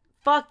god,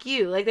 fuck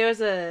you. Like, there was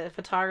a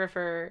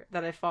photographer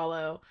that I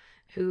follow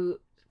who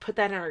put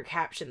that in her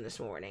caption this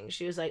morning.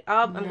 She was like,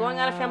 I'm going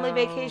on a family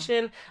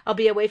vacation. I'll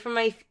be away from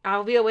my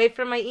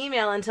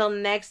email until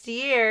next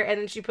year. And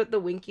then she put the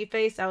winky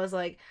face. I was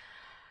like,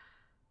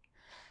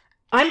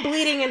 I'm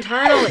bleeding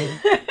internally.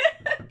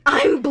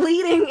 I'm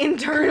bleeding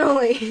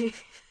internally.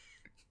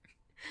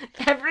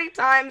 Every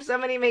time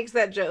somebody makes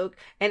that joke,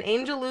 an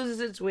angel loses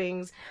its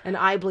wings and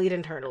I bleed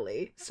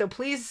internally. So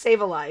please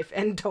save a life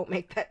and don't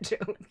make that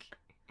joke.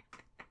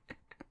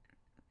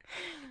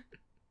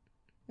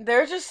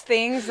 There are just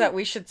things that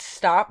we should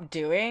stop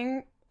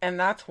doing, and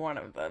that's one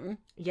of them.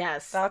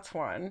 Yes. That's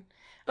one.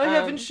 I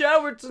haven't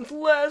showered since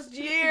last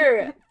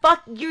year.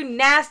 Fuck you,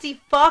 nasty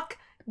fuck.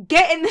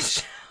 Get in the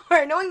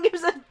shower. No one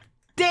gives a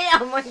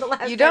damn when the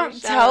last You time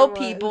don't tell was.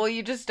 people,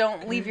 you just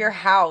don't leave your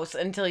house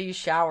until you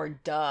shower,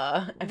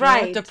 duh. Everyone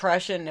Right. with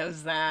depression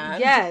knows that.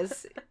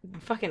 Yes.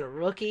 Fucking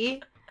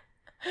rookie.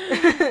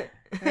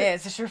 Yeah,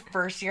 is this your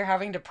first year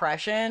having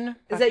depression?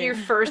 Is that your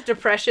first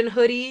depression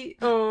hoodie?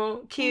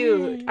 Oh,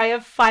 cute. I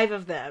have 5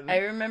 of them. I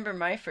remember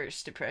my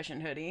first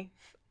depression hoodie.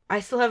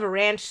 I still have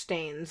ranch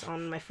stains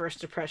on my first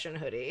depression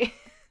hoodie.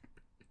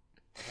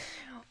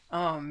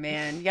 Oh,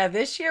 man. Yeah,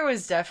 this year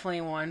was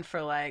definitely one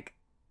for, like,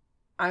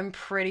 I'm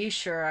pretty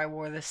sure I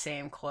wore the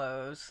same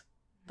clothes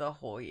the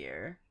whole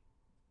year.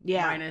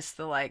 Yeah. Minus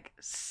the, like,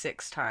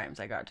 6 times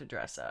I got to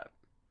dress up.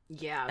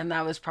 Yeah. And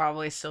that was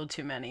probably still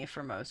too many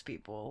for most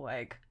people.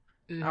 Like,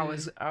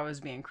 Mhm. I was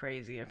being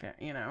crazy,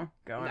 you know,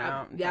 going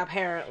out. Yeah,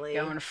 apparently.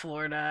 Going to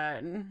Florida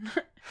and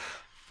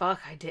Fuck,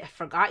 I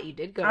forgot you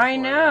did go to I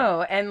Florida.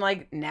 know. And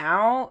like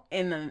now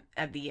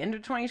at the end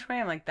of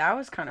 2020, I'm like, that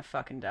was kind of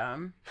fucking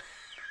dumb.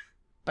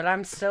 But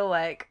I'm still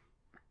like,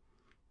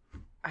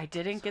 I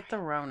didn't get the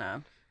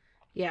Rona.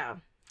 Yeah.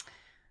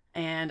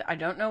 And I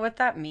don't know what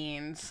that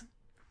means,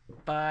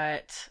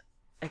 but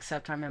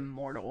except I'm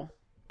immortal.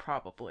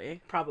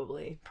 Probably.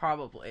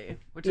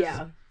 Which is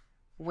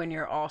when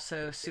you're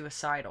also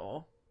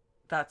suicidal.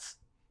 That's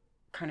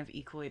kind of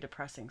equally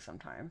depressing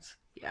sometimes.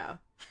 Yeah.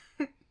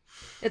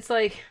 It's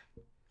like,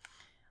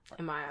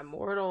 am I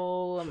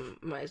immortal?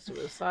 Am I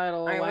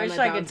suicidal? I Why wish am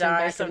I could bouncing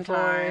die back and forth?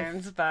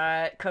 sometimes,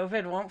 but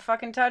COVID won't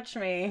fucking touch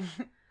me.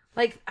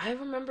 Like, I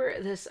remember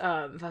this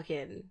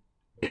fucking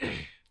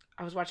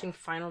I was watching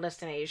Final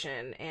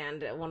Destination,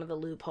 and one of the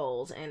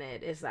loopholes in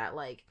it is that,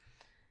 like,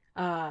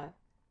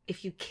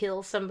 if you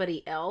kill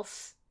somebody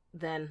else,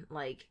 then,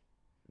 like,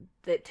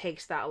 that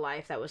takes that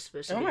life that was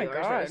supposed to be yours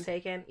that was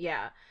taken.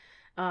 Yeah.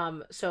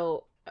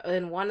 So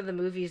in one of the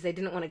movies, they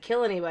didn't want to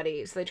kill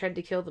anybody, so they tried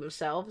to kill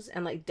themselves,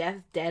 and, like,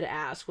 death dead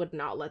ass would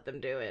not let them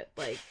do it.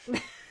 Like,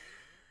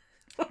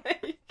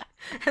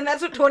 and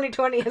that's what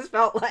 2020 has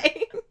felt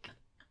like.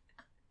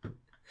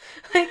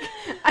 Like,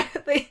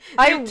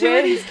 Two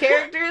of these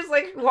characters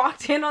like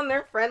walked in on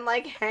their friend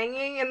like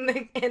hanging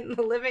in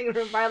the living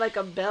room by like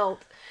a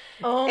belt.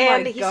 Oh my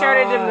and he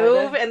started to God.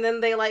 move, and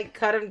then they like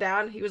cut him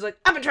down. He was like,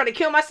 "I've been trying to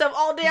kill myself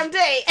all damn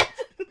day." I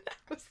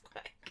was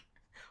like,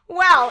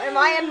 "Wow, am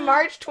I in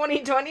March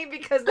 2020?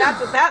 Because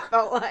that's what that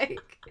felt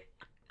like."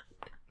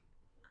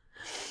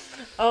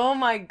 Oh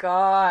my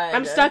God.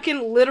 I'm stuck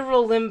in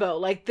literal limbo.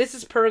 Like, this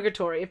is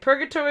purgatory. If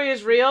purgatory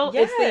is real,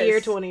 it's the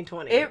year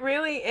 2020. It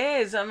really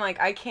is. I'm like,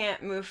 I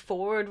can't move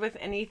forward with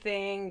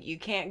anything. You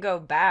can't go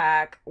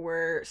back.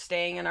 We're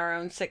staying in our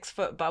own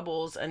 6-foot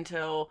bubbles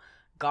until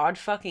God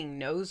fucking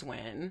knows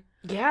when.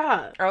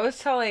 Yeah. I was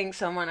telling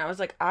someone, I was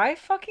like, I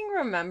fucking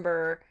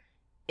remember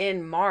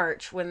in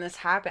March when this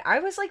happened. I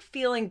was like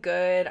feeling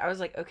good. I was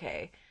like,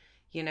 okay,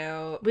 you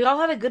know, we all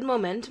had a good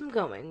momentum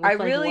going with, I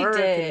like, really work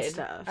did. and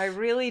stuff. I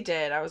really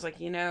did. I was like,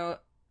 you know,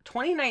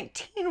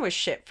 2019 was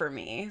shit for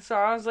me. So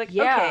I was like,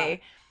 Yeah.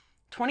 okay,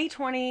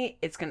 2020,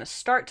 it's going to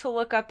start to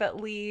look up at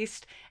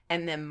least.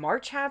 And then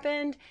March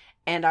happened.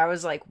 And I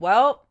was like,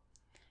 well,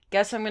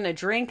 guess I'm going to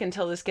drink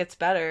until this gets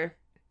better.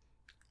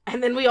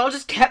 And then we all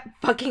just kept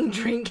fucking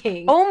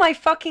drinking. Oh my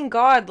fucking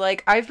God.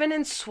 Like, I've been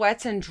in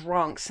sweats and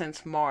drunk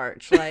since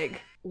March.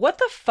 Like, what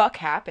the fuck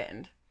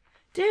happened?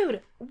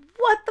 Dude,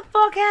 what the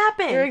fuck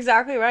happened? You're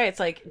exactly right. It's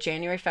like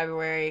January,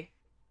 February,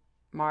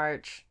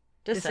 March,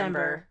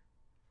 December.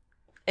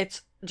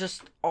 It's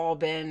just all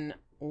been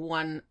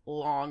one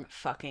long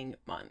fucking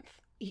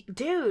month.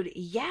 Dude,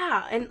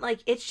 yeah. And, like,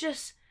 it's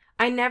just,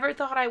 I never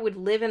thought I would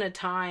live in a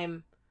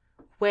time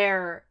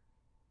where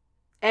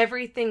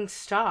everything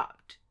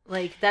stopped.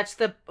 Like, that's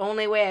the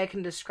only way I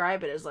can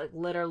describe it, is, like,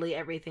 literally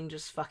everything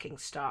just fucking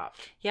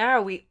stopped.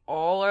 Yeah, we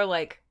all are,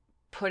 like,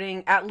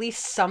 putting at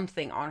least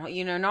something on hold.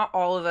 You know, not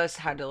all of us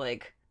had to,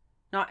 like,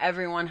 not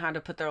everyone had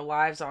to put their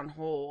lives on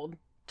hold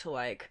to,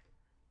 like,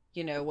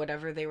 you know,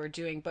 whatever they were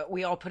doing, but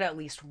we all put at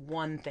least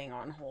one thing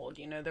on hold.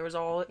 You know, there was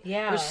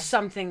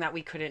something that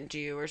we couldn't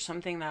do, or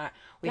something that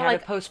we had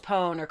to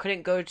postpone or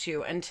couldn't go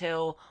to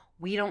until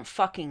we don't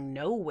fucking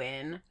know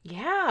when.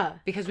 Yeah.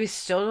 Because we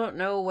still don't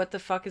know what the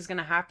fuck is going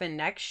to happen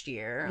next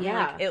year.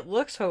 Yeah. Like, it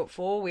looks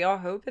hopeful. We all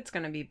hope it's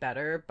going to be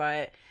better,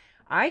 but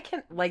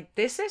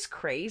this is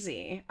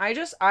crazy.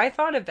 I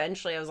thought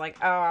eventually I was like,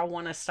 oh, I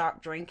want to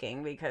stop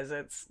drinking because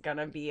it's going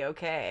to be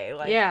okay.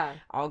 Like, yeah.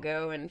 I'll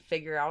go and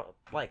figure out,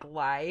 like,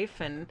 life,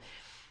 and,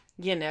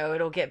 you know,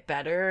 it'll get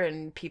better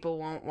and people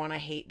won't want to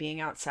hate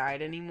being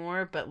outside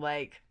anymore. But,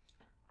 like,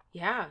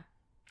 yeah.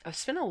 I've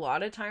spent a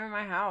lot of time in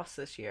my house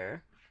this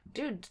year.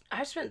 Dude,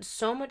 I've spent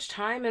so much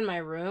time in my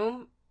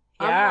room.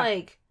 Yeah. I'm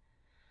like,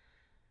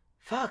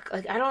 fuck,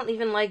 like, I don't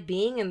even like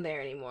being in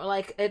there anymore.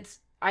 Like,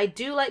 I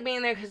do like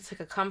being there because it's like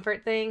a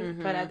comfort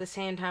thing, but at the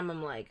same time,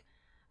 I'm like,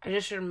 I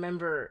just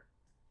remember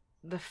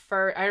the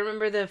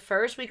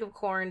first week of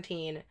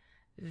quarantine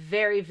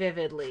very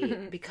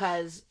vividly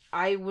because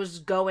I was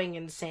going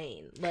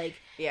insane. Like,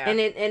 yeah.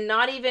 And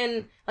not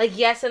even, like,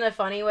 yes, in a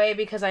funny way,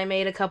 because I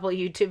made a couple of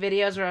YouTube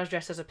videos where I was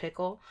dressed as a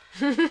pickle.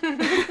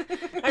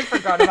 I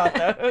forgot about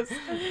those.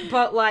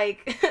 But,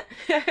 like,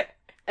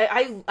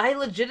 I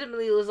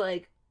legitimately was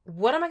like,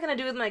 what am I going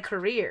to do with my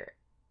career?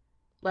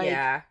 Like,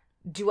 yeah.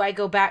 Do I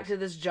go back to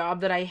this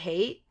job that I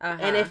hate?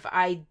 And if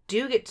I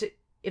do get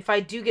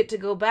to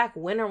go back,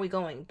 when are we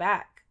going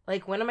back?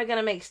 Like, when am I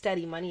gonna make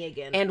steady money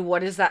again? And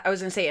what is that? I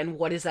was gonna say, and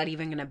what is that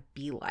even gonna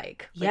be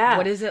like? Yeah.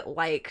 What is it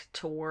like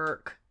to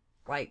work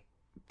like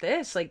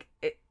this? Like,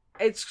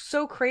 it's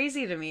so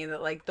crazy to me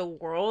that, like, the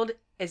world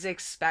is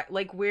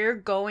like, we're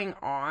going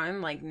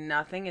on like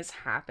nothing is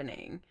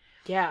happening.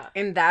 Yeah.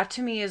 And that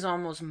to me is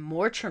almost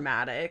more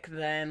traumatic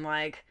than,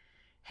 like,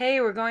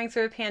 hey, we're going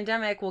through a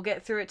pandemic, we'll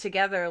get through it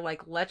together.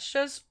 Like, let's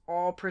just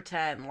all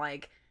pretend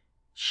like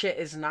shit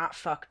is not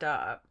fucked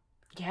up.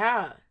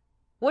 Yeah.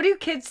 What do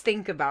kids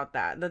think about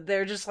that? That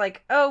they're just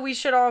like, oh, we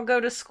should all go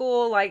to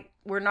school. Like,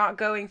 we're not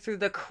going through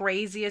the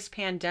craziest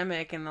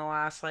pandemic in the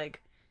last,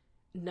 like,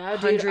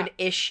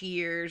 100-ish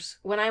years.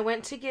 When I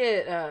went to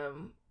get,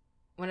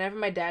 whenever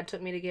my dad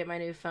took me to get my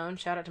new phone,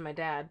 shout out to my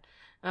dad.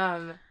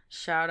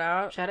 Shout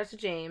out to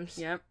James.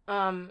 Yep.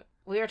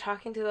 We were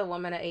talking to the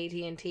woman at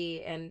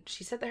AT&T, and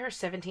she said that her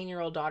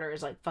 17-year-old daughter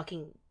is, like,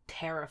 fucking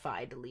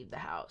terrified to leave the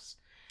house.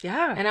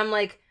 Yeah. And I'm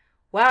like,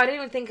 wow, I didn't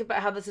even think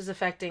about how this is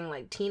affecting,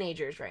 like,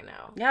 teenagers right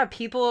now. Yeah,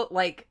 people,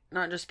 like,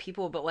 not just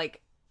people, but,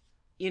 like,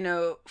 you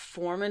know,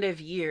 formative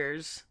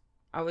years,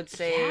 I would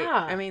say.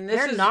 Yeah. I mean,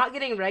 they're not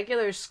getting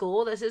regular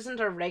school. This isn't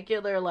a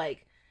regular,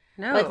 like...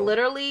 No. Like,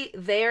 literally,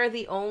 they're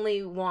the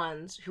only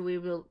ones who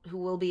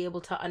will be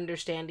able to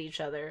understand each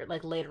other,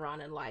 like, later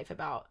on in life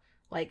about...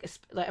 Like,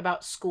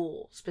 about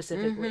school,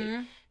 specifically.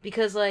 Mm-hmm.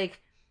 Because, like,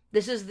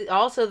 this is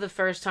also the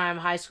first time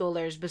high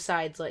schoolers,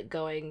 besides, like,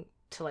 going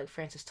to, like,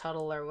 Francis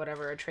Tuttle or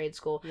whatever, a trade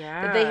school,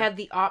 that they had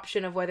the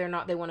option of whether or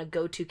not they want to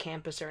go to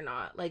campus or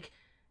not. Like,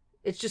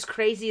 it's just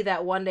crazy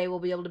that one day we'll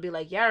be able to be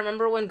like, yeah,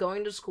 remember when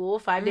going to school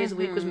 5 days a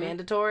week was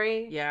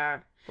mandatory?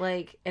 Yeah.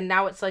 Like, and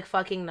now it's, like,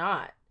 fucking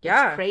not.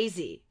 Yeah. It's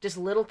crazy. Just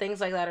little things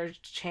like that are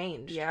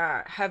changed.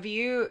 Yeah. Have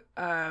you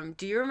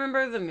do you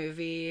remember the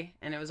movie,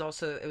 and it was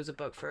a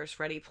book first,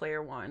 Ready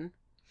Player One?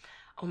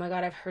 Oh my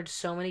god, I've heard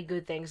so many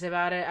good things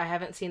about it. I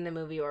haven't seen the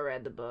movie or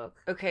read the book.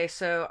 Okay,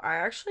 so I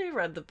actually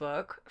read the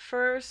book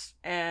first,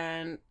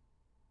 and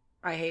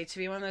I hate to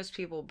be one of those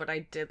people, but I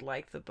did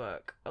like the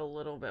book a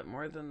little bit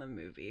more than the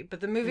movie. But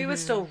the movie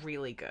was still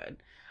really good.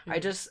 I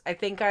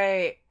think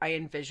I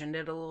envisioned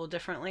it a little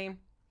differently.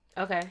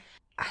 Okay.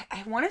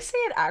 I want to say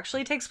it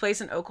actually takes place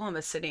in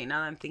Oklahoma City, now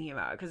that I'm thinking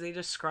about it, because they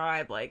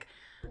describe, like,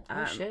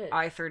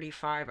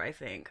 I-35, I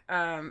think.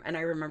 And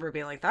I remember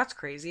being like, that's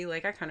crazy.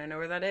 Like, I kind of know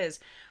where that is.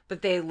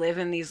 But they live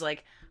in these,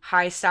 like,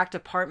 high-stacked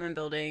apartment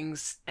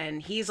buildings,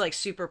 and he's, like,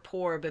 super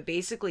poor, but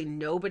basically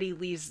nobody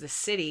leaves the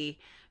city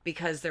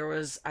because there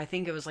was, I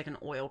think it was, like, an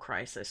oil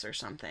crisis or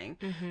something.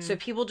 So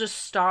people just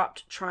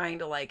stopped trying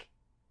to, like,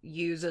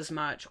 use as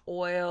much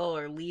oil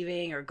or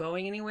leaving or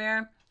going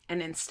anywhere.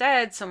 And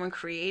instead, someone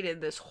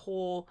created this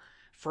whole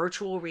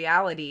virtual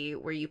reality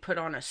where you put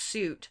on a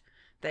suit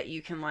that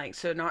you can, like,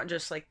 so not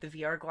just like the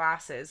VR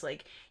glasses,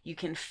 like you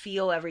can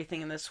feel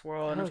everything in this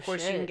world. And of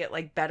course you can get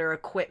like better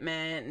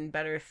equipment and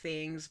better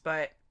things,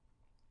 but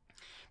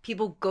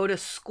people go to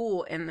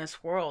school in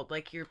this world.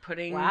 Like you're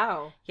putting,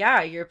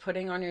 you're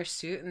putting on your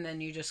suit and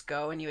then you just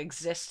go and you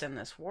exist in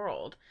this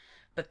world.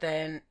 But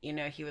then, you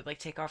know, he would like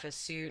take off his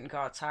suit and go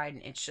outside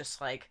and it's just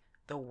like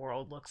the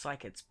world looks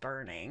like it's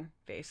burning,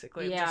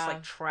 basically. Just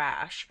like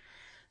trash.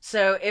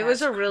 So it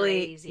was a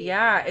really, crazy,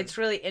 it's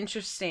really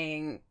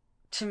interesting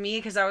to me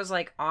because I was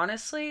like,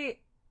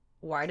 honestly,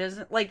 why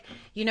doesn't, like,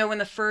 you know, when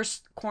the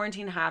first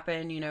quarantine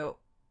happened, you know,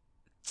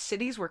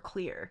 cities were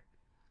clear.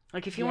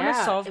 Like, if you want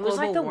to solve global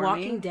warming. It was like The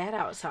Walking Dead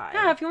outside.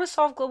 Yeah, if you want to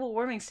solve global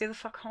warming, stay the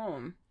fuck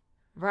home.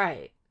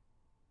 Right.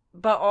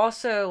 But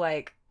also,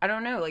 like, I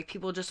don't know, like,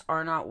 people just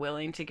are not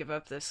willing to give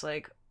up this,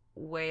 like,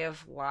 way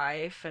of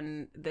life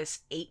and this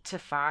 8 to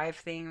 5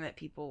 thing that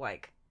people,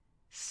 like,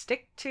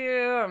 stick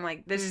to. I'm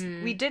like, this,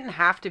 we didn't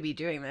have to be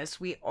doing this.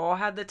 We all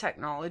had the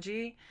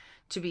technology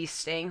to be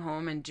staying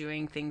home and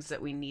doing things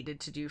that we needed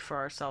to do for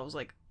ourselves,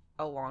 like,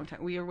 a long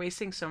time. We were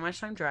wasting so much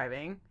time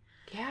driving.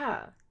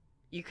 Yeah.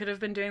 You could have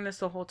been doing this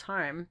the whole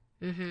time.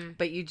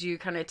 But you do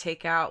kind of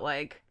take out,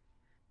 like,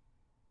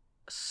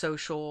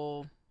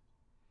 social,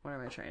 what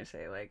am I trying to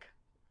say? Like,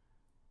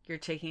 you're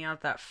taking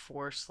out that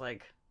force,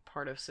 like,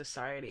 part of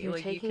society. You're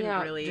like, taking you can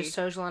out really just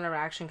social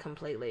interaction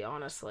completely,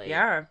 honestly.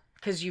 Yeah.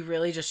 Because you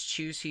really just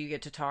choose who you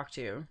get to talk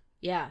to.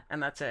 Yeah.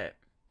 And that's it.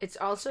 It's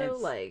also,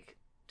 like,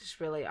 just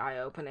really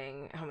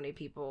eye-opening how many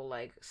people,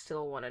 like,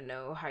 still want to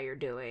know how you're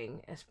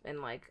doing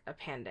in, like, a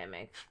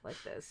pandemic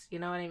like this. You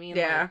know what I mean?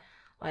 Yeah.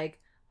 Like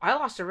I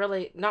lost a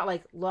really, not,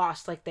 like,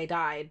 lost, like, they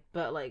died,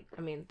 but, like,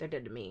 I mean, they're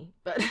dead to me.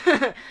 But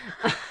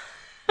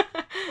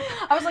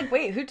I was like,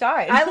 wait, who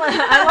died? I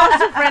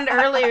lost a friend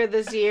earlier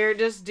this year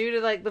just due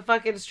to, like, the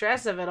fucking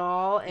stress of it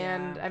all.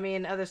 And, I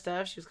mean, other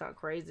stuff. She was kind of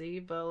crazy,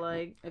 but,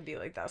 like... It'd be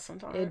like that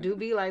sometimes. It do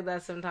be like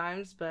that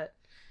sometimes, but,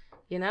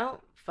 you know,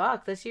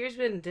 fuck. This year's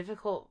been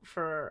difficult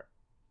for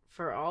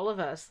all of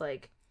us.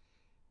 Like,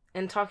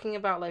 and talking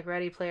about, like,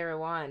 Ready Player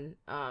One,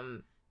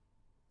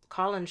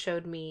 Colin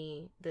showed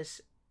me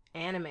this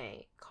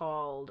anime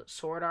called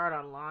Sword Art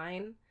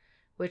Online,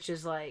 which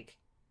is, like,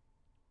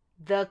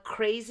 the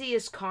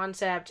craziest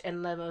concept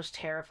and the most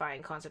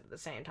terrifying concept at the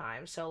same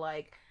time. So,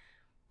 like,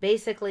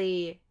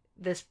 basically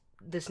this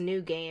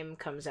new game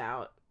comes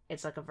out.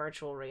 It's like a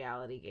virtual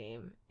reality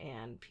game,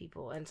 and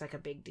it's like a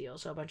big deal.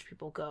 So a bunch of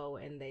people go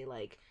and they,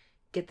 like,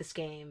 get this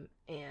game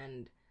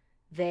and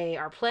they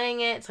are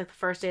playing it. It's like the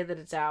first day that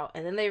it's out,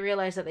 and then they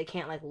realize that they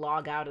can't, like,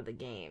 log out of the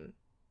game.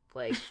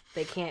 Like,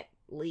 they can't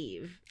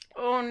leave.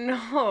 Oh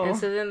no. And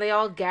so then they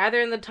all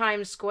gather in the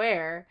Times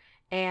Square,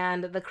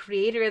 and the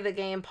creator of the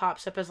game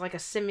pops up as, like, a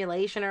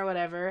simulation or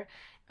whatever,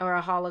 or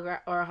a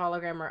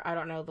hologram, or I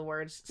don't know the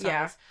words.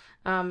 Yeah.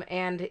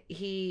 And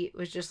he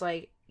was just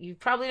like, you've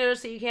probably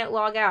noticed that you can't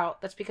log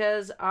out. That's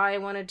because I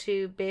wanted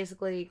to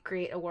basically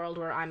create a world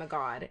where I'm a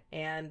god,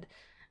 and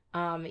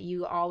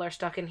you all are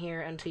stuck in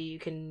here until you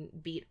can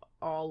beat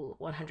all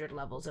 100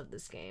 levels of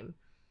this game.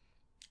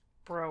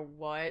 Bro,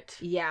 what?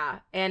 Yeah,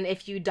 and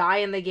if you die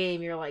in the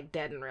game, you're, like,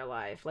 dead in real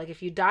life. Like,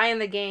 if you die in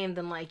the game,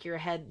 then, like, your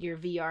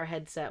VR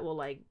headset will,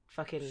 like,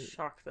 fucking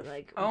shock the,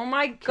 like, oh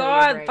my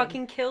god,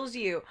 fucking kills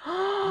you.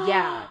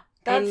 Yeah,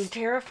 that's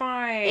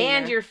terrifying.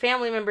 And your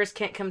family members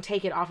can't come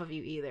take it off of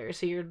you either,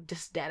 so you're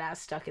just dead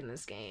ass stuck in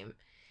this game.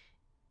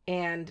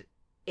 And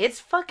it's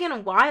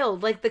fucking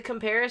wild. Like, the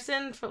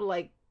comparison from,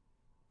 like,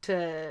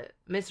 to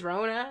Miss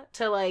Rona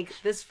to, like,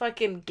 this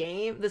fucking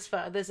game, this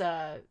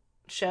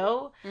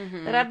show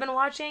that I've been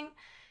watching,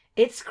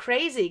 it's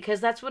crazy because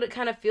that's what it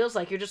kind of feels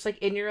like. You're just, like,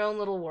 in your own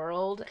little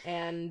world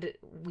and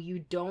you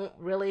don't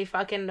really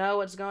fucking know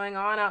what's going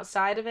on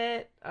outside of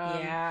it.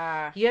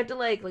 You had to,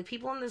 like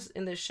people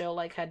in this show,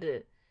 like, had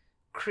to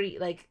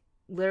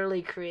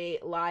literally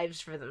create lives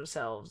for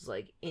themselves,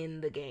 like,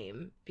 in the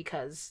game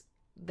because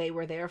they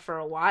were there for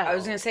a while. I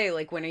was gonna say,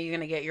 like, when are you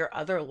gonna get your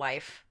other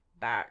life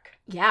back.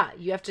 Yeah,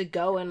 you have to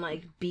go and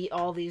like beat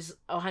all these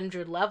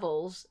 100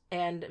 levels,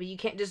 and you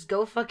can't just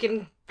go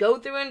fucking go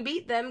through and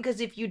beat them, because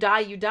if you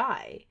die, you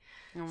die.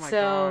 Oh my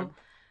god.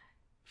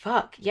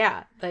 Fuck,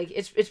 yeah. Like,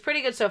 it's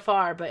pretty good so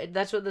far, but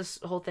that's what this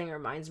whole thing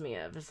reminds me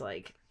of, is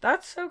like...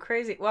 That's so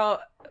crazy.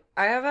 Well,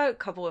 I have a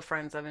couple of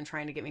friends that have been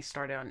trying to get me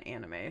started on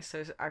anime,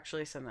 so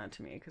actually send that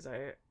to me, because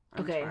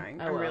I'm trying.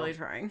 I'm really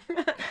trying.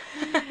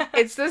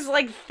 It's this,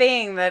 like,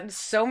 thing that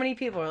so many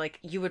people are like,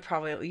 you would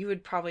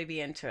probably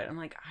be into it. I'm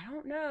like, I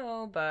don't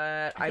know,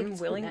 but I'm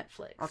willing.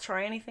 Netflix. I'll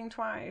try anything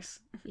twice.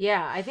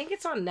 Yeah, I think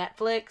it's on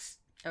Netflix.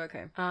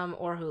 Okay.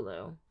 Or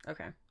Hulu.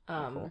 Okay.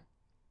 Cool.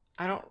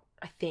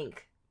 I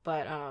think,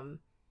 but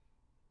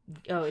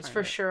it's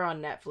for sure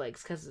on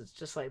Netflix, because it's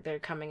just like they're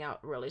coming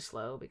out really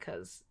slow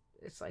because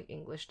it's like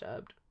English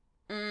dubbed.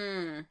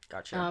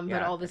 Gotcha.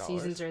 But all the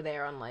seasons are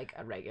there on like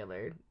a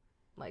regular,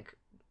 like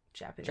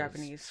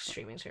Japanese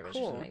streaming service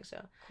or something.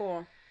 So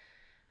cool.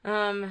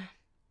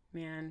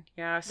 Man,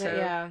 yeah. So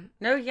yeah.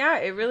 No, yeah.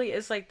 It really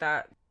is like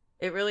that.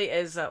 It really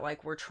is that,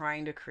 like, we're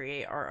trying to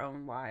create our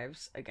own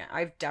lives again.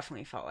 I've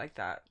definitely felt like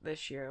that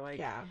this year. Like,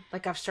 yeah,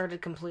 like I've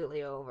started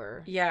completely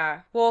over.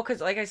 Yeah, well, because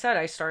like I said,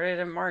 I started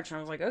in March, and I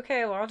was like,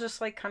 okay, well, I'll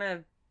just like kind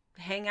of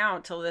hang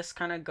out till this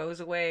kind of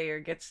goes away or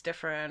gets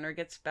different or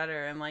gets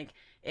better, and like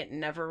it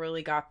never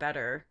really got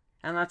better.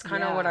 And that's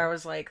kind of what I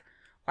was like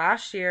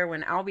last year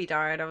when Albie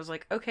died. I was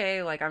like,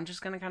 okay, like I'm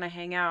just gonna kind of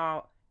hang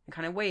out and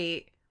kind of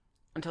wait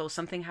until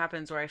something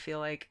happens where I feel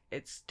like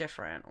it's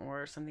different,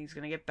 or something's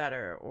gonna get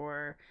better,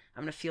 or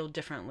I'm gonna feel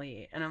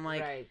differently. And I'm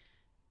like, right.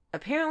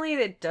 Apparently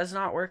it does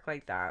not work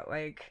like that.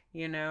 Like,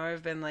 you know,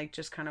 I've been like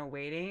just kind of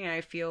waiting, and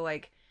I feel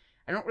like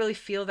I don't really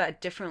feel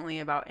that differently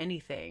about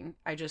anything.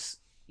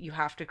 You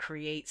have to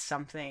create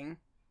something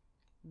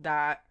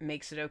that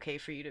makes it okay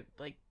for you to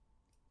like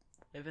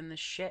live in the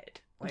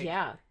shit. Like,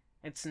 yeah.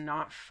 It's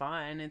not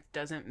fun. It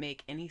doesn't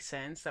make any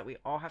sense that we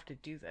all have to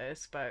do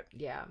this, but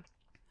yeah.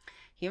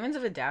 Humans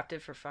have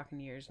adapted for fucking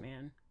years,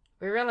 man.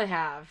 We really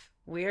have.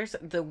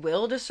 The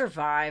will to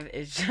survive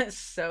is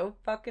just so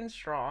fucking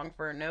strong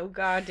for no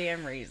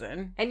goddamn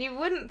reason. And you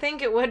wouldn't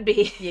think it would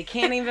be. You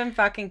can't even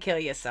fucking kill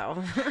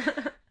yourself.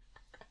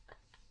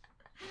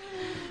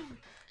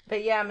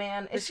 But yeah,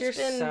 man, this year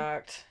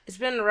sucked. It's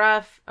been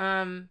rough.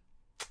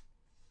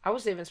 I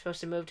was even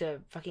supposed to move to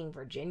fucking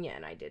Virginia,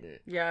 and I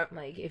didn't. Yeah.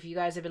 Like, if you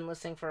guys have been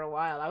listening for a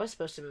while, I was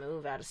supposed to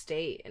move out of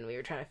state, and we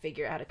were trying to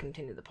figure out how to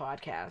continue the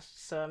podcast.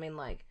 So, I mean,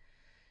 like,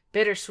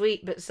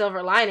 bittersweet, but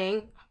silver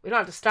lining. We don't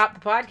have to stop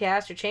the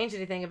podcast or change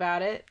anything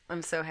about it.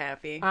 I'm so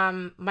happy.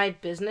 My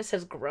business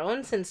has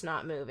grown since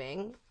not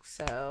moving.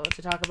 So,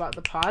 to talk about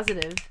the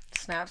positive.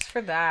 Snaps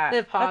for that.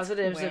 The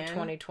positives of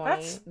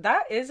 2020.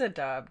 That is a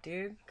dub,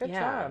 dude. Good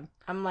job.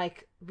 I'm,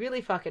 like,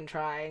 really fucking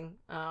trying.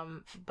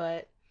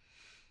 But...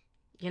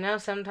 You know,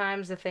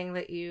 sometimes the thing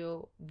that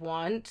you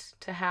want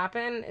to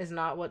happen is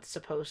not what's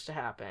supposed to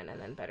happen, and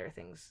then better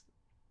things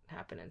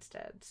happen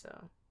instead,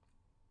 so.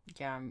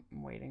 Yeah, I'm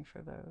waiting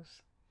for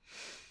those.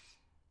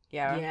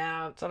 Yeah.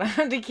 Yeah. That's what I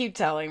have to keep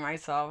telling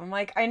myself. I'm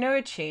like, I know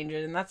it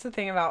changes, and that's the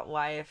thing about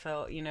life,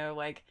 you know,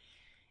 like,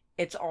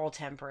 it's all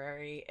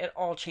temporary. It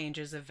all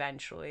changes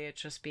eventually.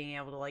 It's just being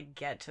able to, like,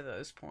 get to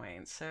those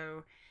points,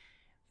 so...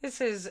 This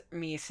is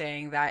me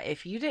saying that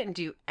if you didn't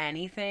do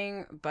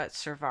anything but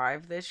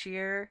survive this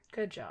year...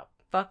 Good job.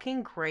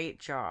 Fucking great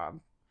job.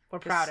 We're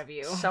proud of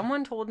you.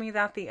 Someone told me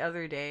that the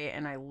other day,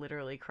 and I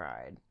literally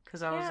cried.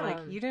 Because I was like,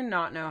 you do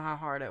not know how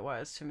hard it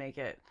was to make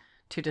it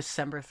to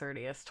December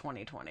 30th,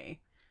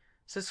 2020.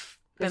 So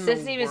this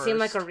doesn't even seem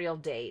like a real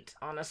date,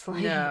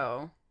 honestly.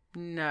 No,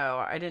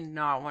 I did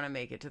not want to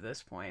make it to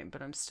this point.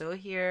 But I'm still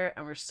here,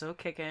 and we're still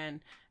kicking, and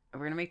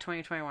we're going to make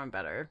 2021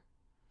 better.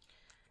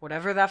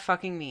 Whatever that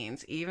fucking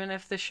means. Even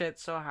if the shit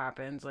still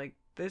happens, like,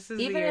 this is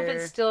even if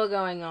it's still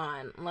going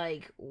on,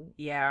 like...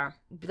 Yeah.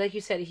 Like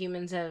you said,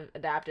 humans have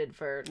adapted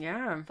for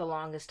the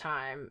longest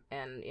time,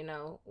 and, you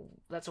know,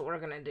 that's what we're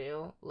gonna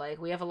do.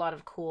 Like, we have a lot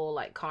of cool,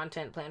 like,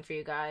 content planned for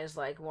you guys,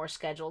 like, more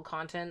scheduled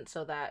content,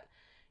 so that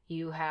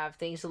you have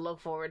things to look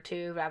forward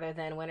to, rather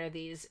than when are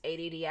these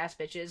ADD-ass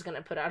bitches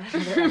gonna put out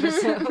another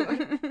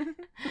episode?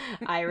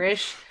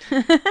 Irish.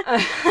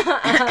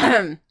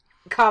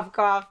 Cough,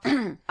 cough.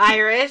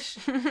 Irish.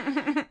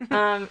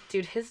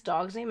 Dude, his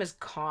dog's name is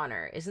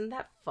Connor. Isn't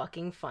that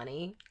fucking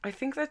funny? I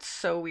think that's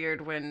so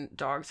weird when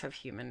dogs have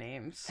human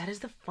names. That is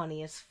the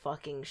funniest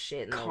fucking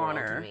shit in the world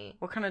to me.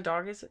 What kind of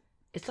dog is it?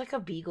 It's like a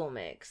beagle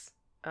mix.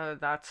 Oh,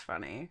 that's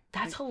funny.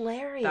 That's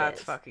hilarious.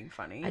 That's fucking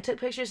funny. I took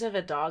pictures of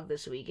a dog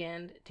this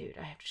weekend. Dude,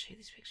 I have to show you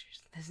these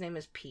pictures. His name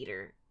is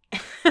Peter.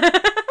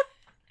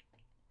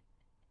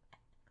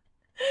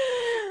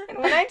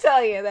 When I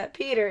tell you that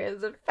Peter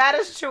is the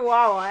fattest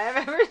chihuahua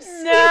I've ever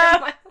seen.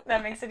 No,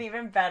 that makes it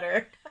even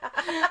better.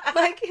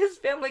 Like, his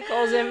family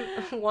calls him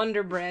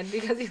Wonder Bread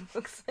because he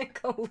looks like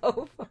a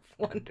loaf of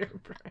Wonder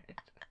Bread.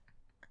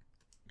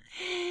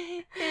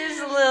 He's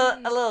a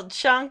little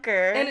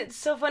chunker. And it's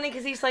so funny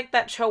because he's like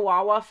that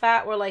chihuahua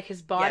fat where, like,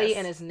 his body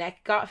and his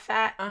neck got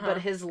fat,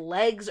 but his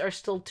legs are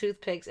still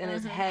toothpicks and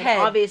his head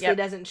obviously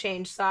doesn't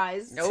change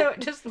size. Nope. So it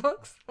just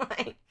looks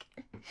like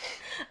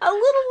A little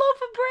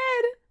loaf of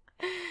bread.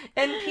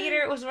 And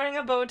Peter was wearing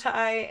a bow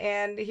tie,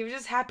 and he was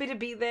just happy to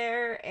be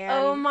there. And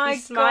oh my he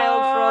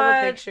smiled for all the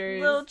God.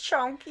 pictures. Little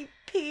chunky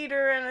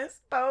Peter and his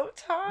bow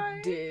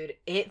tie. Dude,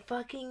 it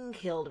fucking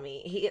killed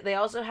me. They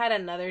also had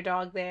another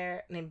dog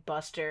there named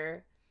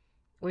Buster,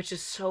 which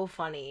is so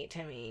funny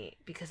to me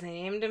because they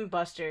named him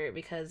Buster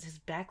because his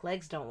back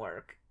legs don't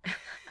work.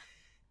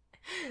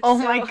 Oh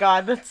my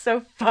God, that's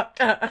so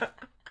fucked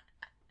up.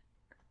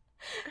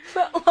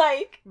 But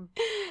like,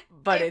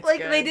 it's like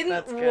good. they didn't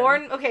That's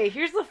warn. good. Okay,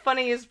 here's the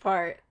funniest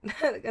part,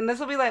 and this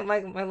will be like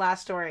my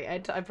last story. I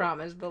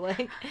promise. But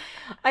like,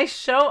 I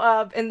show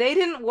up and they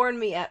didn't warn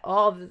me at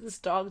all that this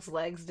dog's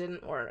legs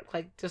didn't work,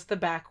 like just the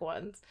back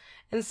ones.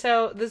 And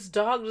so this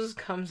dog just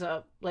comes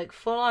up like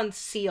full on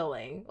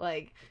ceiling,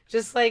 like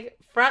just like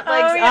front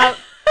legs up,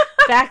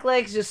 back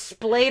legs just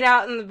splayed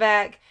out in the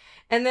back.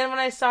 And then when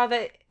I saw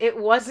that it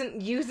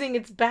wasn't using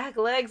its back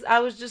legs, I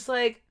was just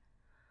like,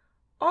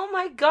 oh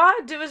my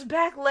God, do his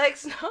back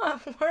legs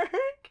not work?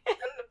 And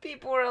the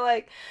people were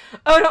like,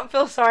 oh, don't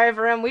feel sorry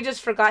for him. We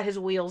just forgot his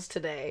wheels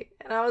today.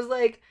 And I was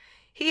like,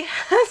 he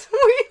has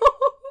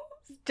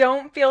wheels.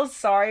 Don't feel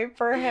sorry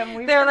for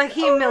him. They're like,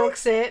 he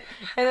milks it.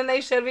 And then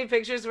they showed me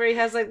pictures where he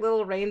has like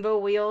little rainbow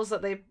wheels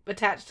that they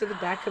attach to the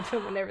back of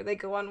him whenever they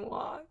go on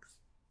walks.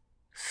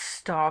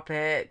 Stop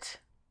it.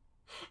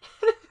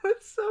 It was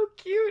so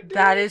cute, dude.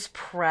 That is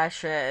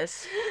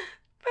precious.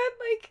 But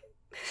like,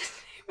 his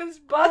name is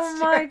Buster. Oh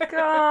my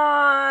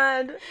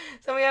God.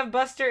 So we have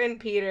Buster and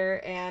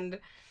Peter, and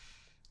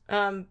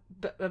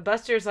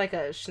Buster's like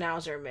a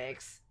Schnauzer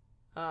mix.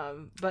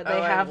 But they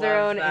have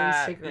their own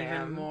Instagram.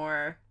 Even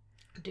more.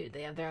 Dude,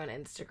 they have their own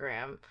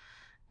Instagram.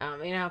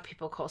 You know how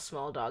people call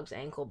small dogs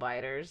ankle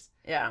biters?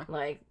 Yeah.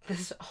 Like,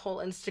 this whole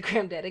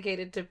Instagram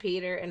dedicated to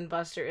Peter and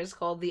Buster is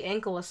called the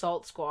Ankle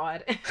Assault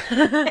Squad.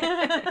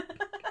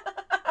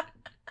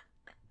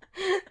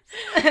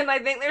 And I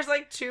think there's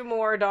like 2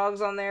 more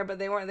dogs on there, but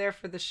they weren't there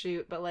for the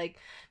shoot. But like,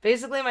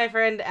 basically my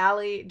friend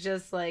Allie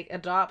just like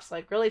adopts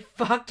like really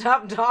fucked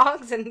up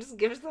dogs and just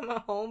gives them a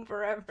home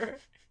forever.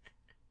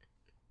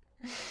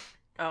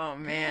 Oh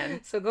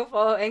man. So go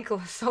follow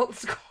Ankle Assault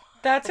Squad.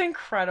 That's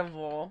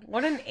incredible.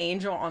 What an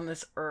angel on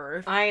this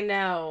earth. I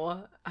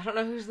know. I don't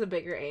know who's the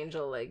bigger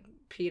angel, like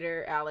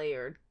Peter, Allie,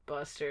 or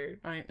Buster.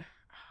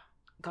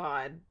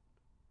 God.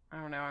 I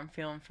don't know. I'm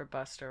feeling for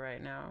Buster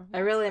right now. I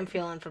really am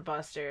feeling for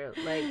Buster.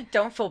 Like,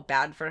 don't feel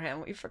bad for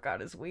him. We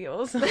forgot his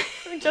wheels.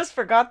 We just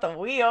forgot the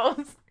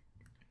wheels.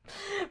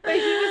 But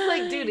he was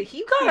like, dude,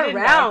 he got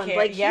around.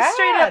 Like, he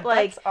straight up,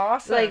 like, that's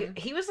awesome. Like,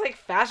 he was like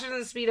faster than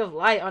the speed of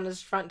light on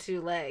his front 2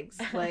 legs.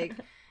 Like,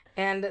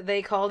 and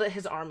they called it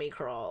his army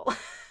crawl.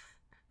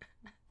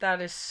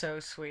 That is so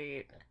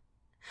sweet.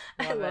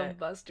 I love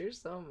Buster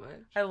so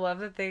much. I love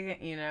that they,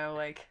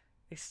 like,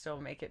 they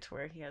still make it to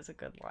where he has a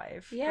good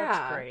life. Yeah.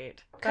 That's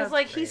great. Because,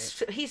 like,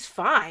 he's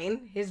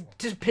fine. His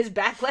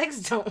back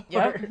legs don't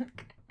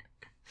work.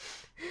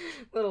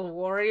 Little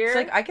warrior. It's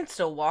like, I can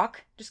still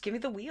walk. Just give me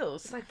the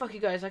wheels. It's like, fuck you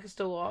guys, I can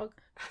still walk.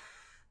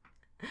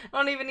 I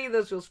don't even need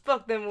those wheels.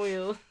 Fuck them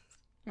wheels.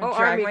 I'll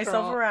drag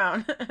myself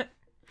around.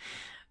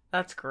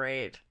 That's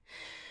great.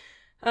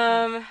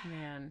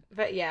 Man.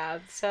 But yeah,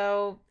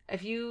 so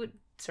if you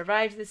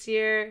survived this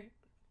year,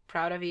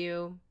 proud of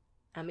you.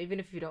 Even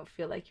if you don't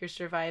feel like you're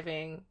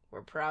surviving,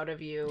 we're proud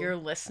of you. You're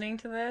listening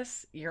to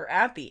this, you're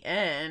at the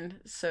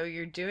end, so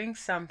you're doing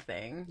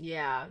something.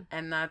 Yeah.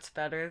 And that's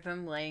better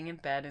than laying in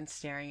bed and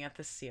staring at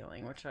the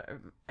ceiling, which,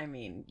 I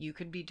mean, you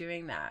could be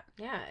doing that.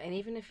 Yeah, and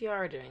even if you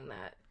are doing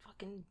that,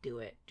 fucking do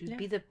it. Dude,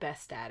 be the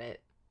best at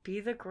it. Be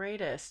the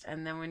greatest.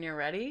 And then when you're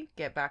ready,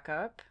 get back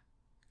up,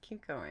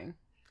 keep going.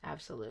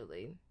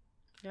 Absolutely.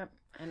 Yep.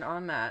 And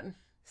on that...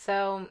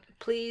 So,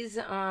 please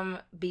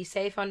be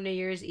safe on New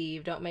Year's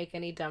Eve. Don't make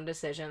any dumb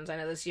decisions. I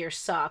know this year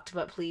sucked,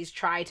 but please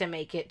try to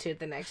make it to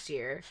the next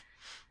year.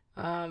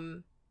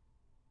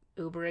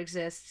 Uber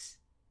exists,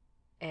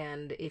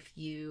 and if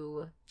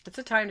you... It's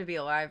a time to be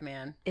alive,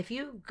 man. If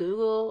you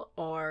Google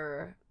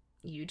or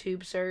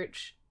YouTube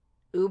search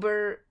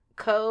Uber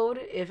code,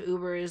 if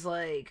Uber is,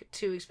 like,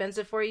 too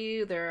expensive for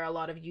you, there are a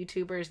lot of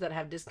YouTubers that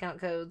have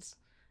discount codes.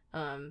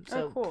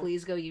 So cool.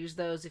 Please go use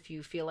those if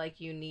you feel like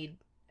you need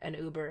an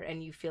Uber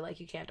and you feel like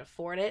you can't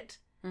afford it.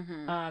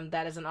 Mm-hmm.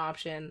 That is an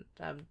option.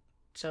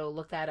 So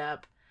look that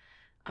up.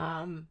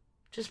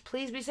 Just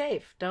please be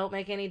safe. Don't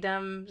make any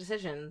dumb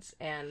decisions,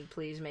 and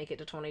please make it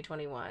to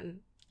 2021.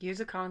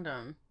 Use a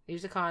condom.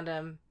 Use a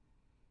condom.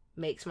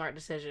 Make smart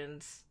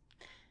decisions.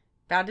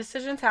 Bad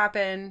decisions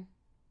happen.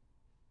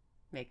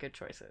 Make good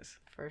choices.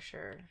 For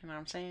sure. You know what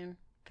I'm saying?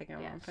 Picking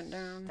up and putting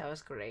down. That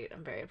was great.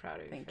 I'm very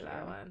proud of you for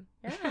that one.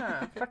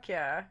 Yeah. Fuck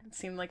yeah. It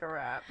seemed like a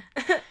wrap.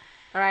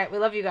 All right, we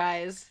love you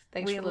guys.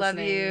 Thanks for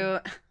listening. We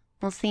love you.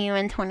 We'll see you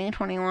in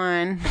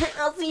 2021.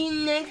 I'll see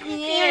you next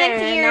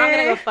year. Now I'm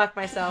gonna go fuck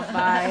myself.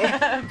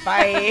 Bye.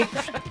 Bye.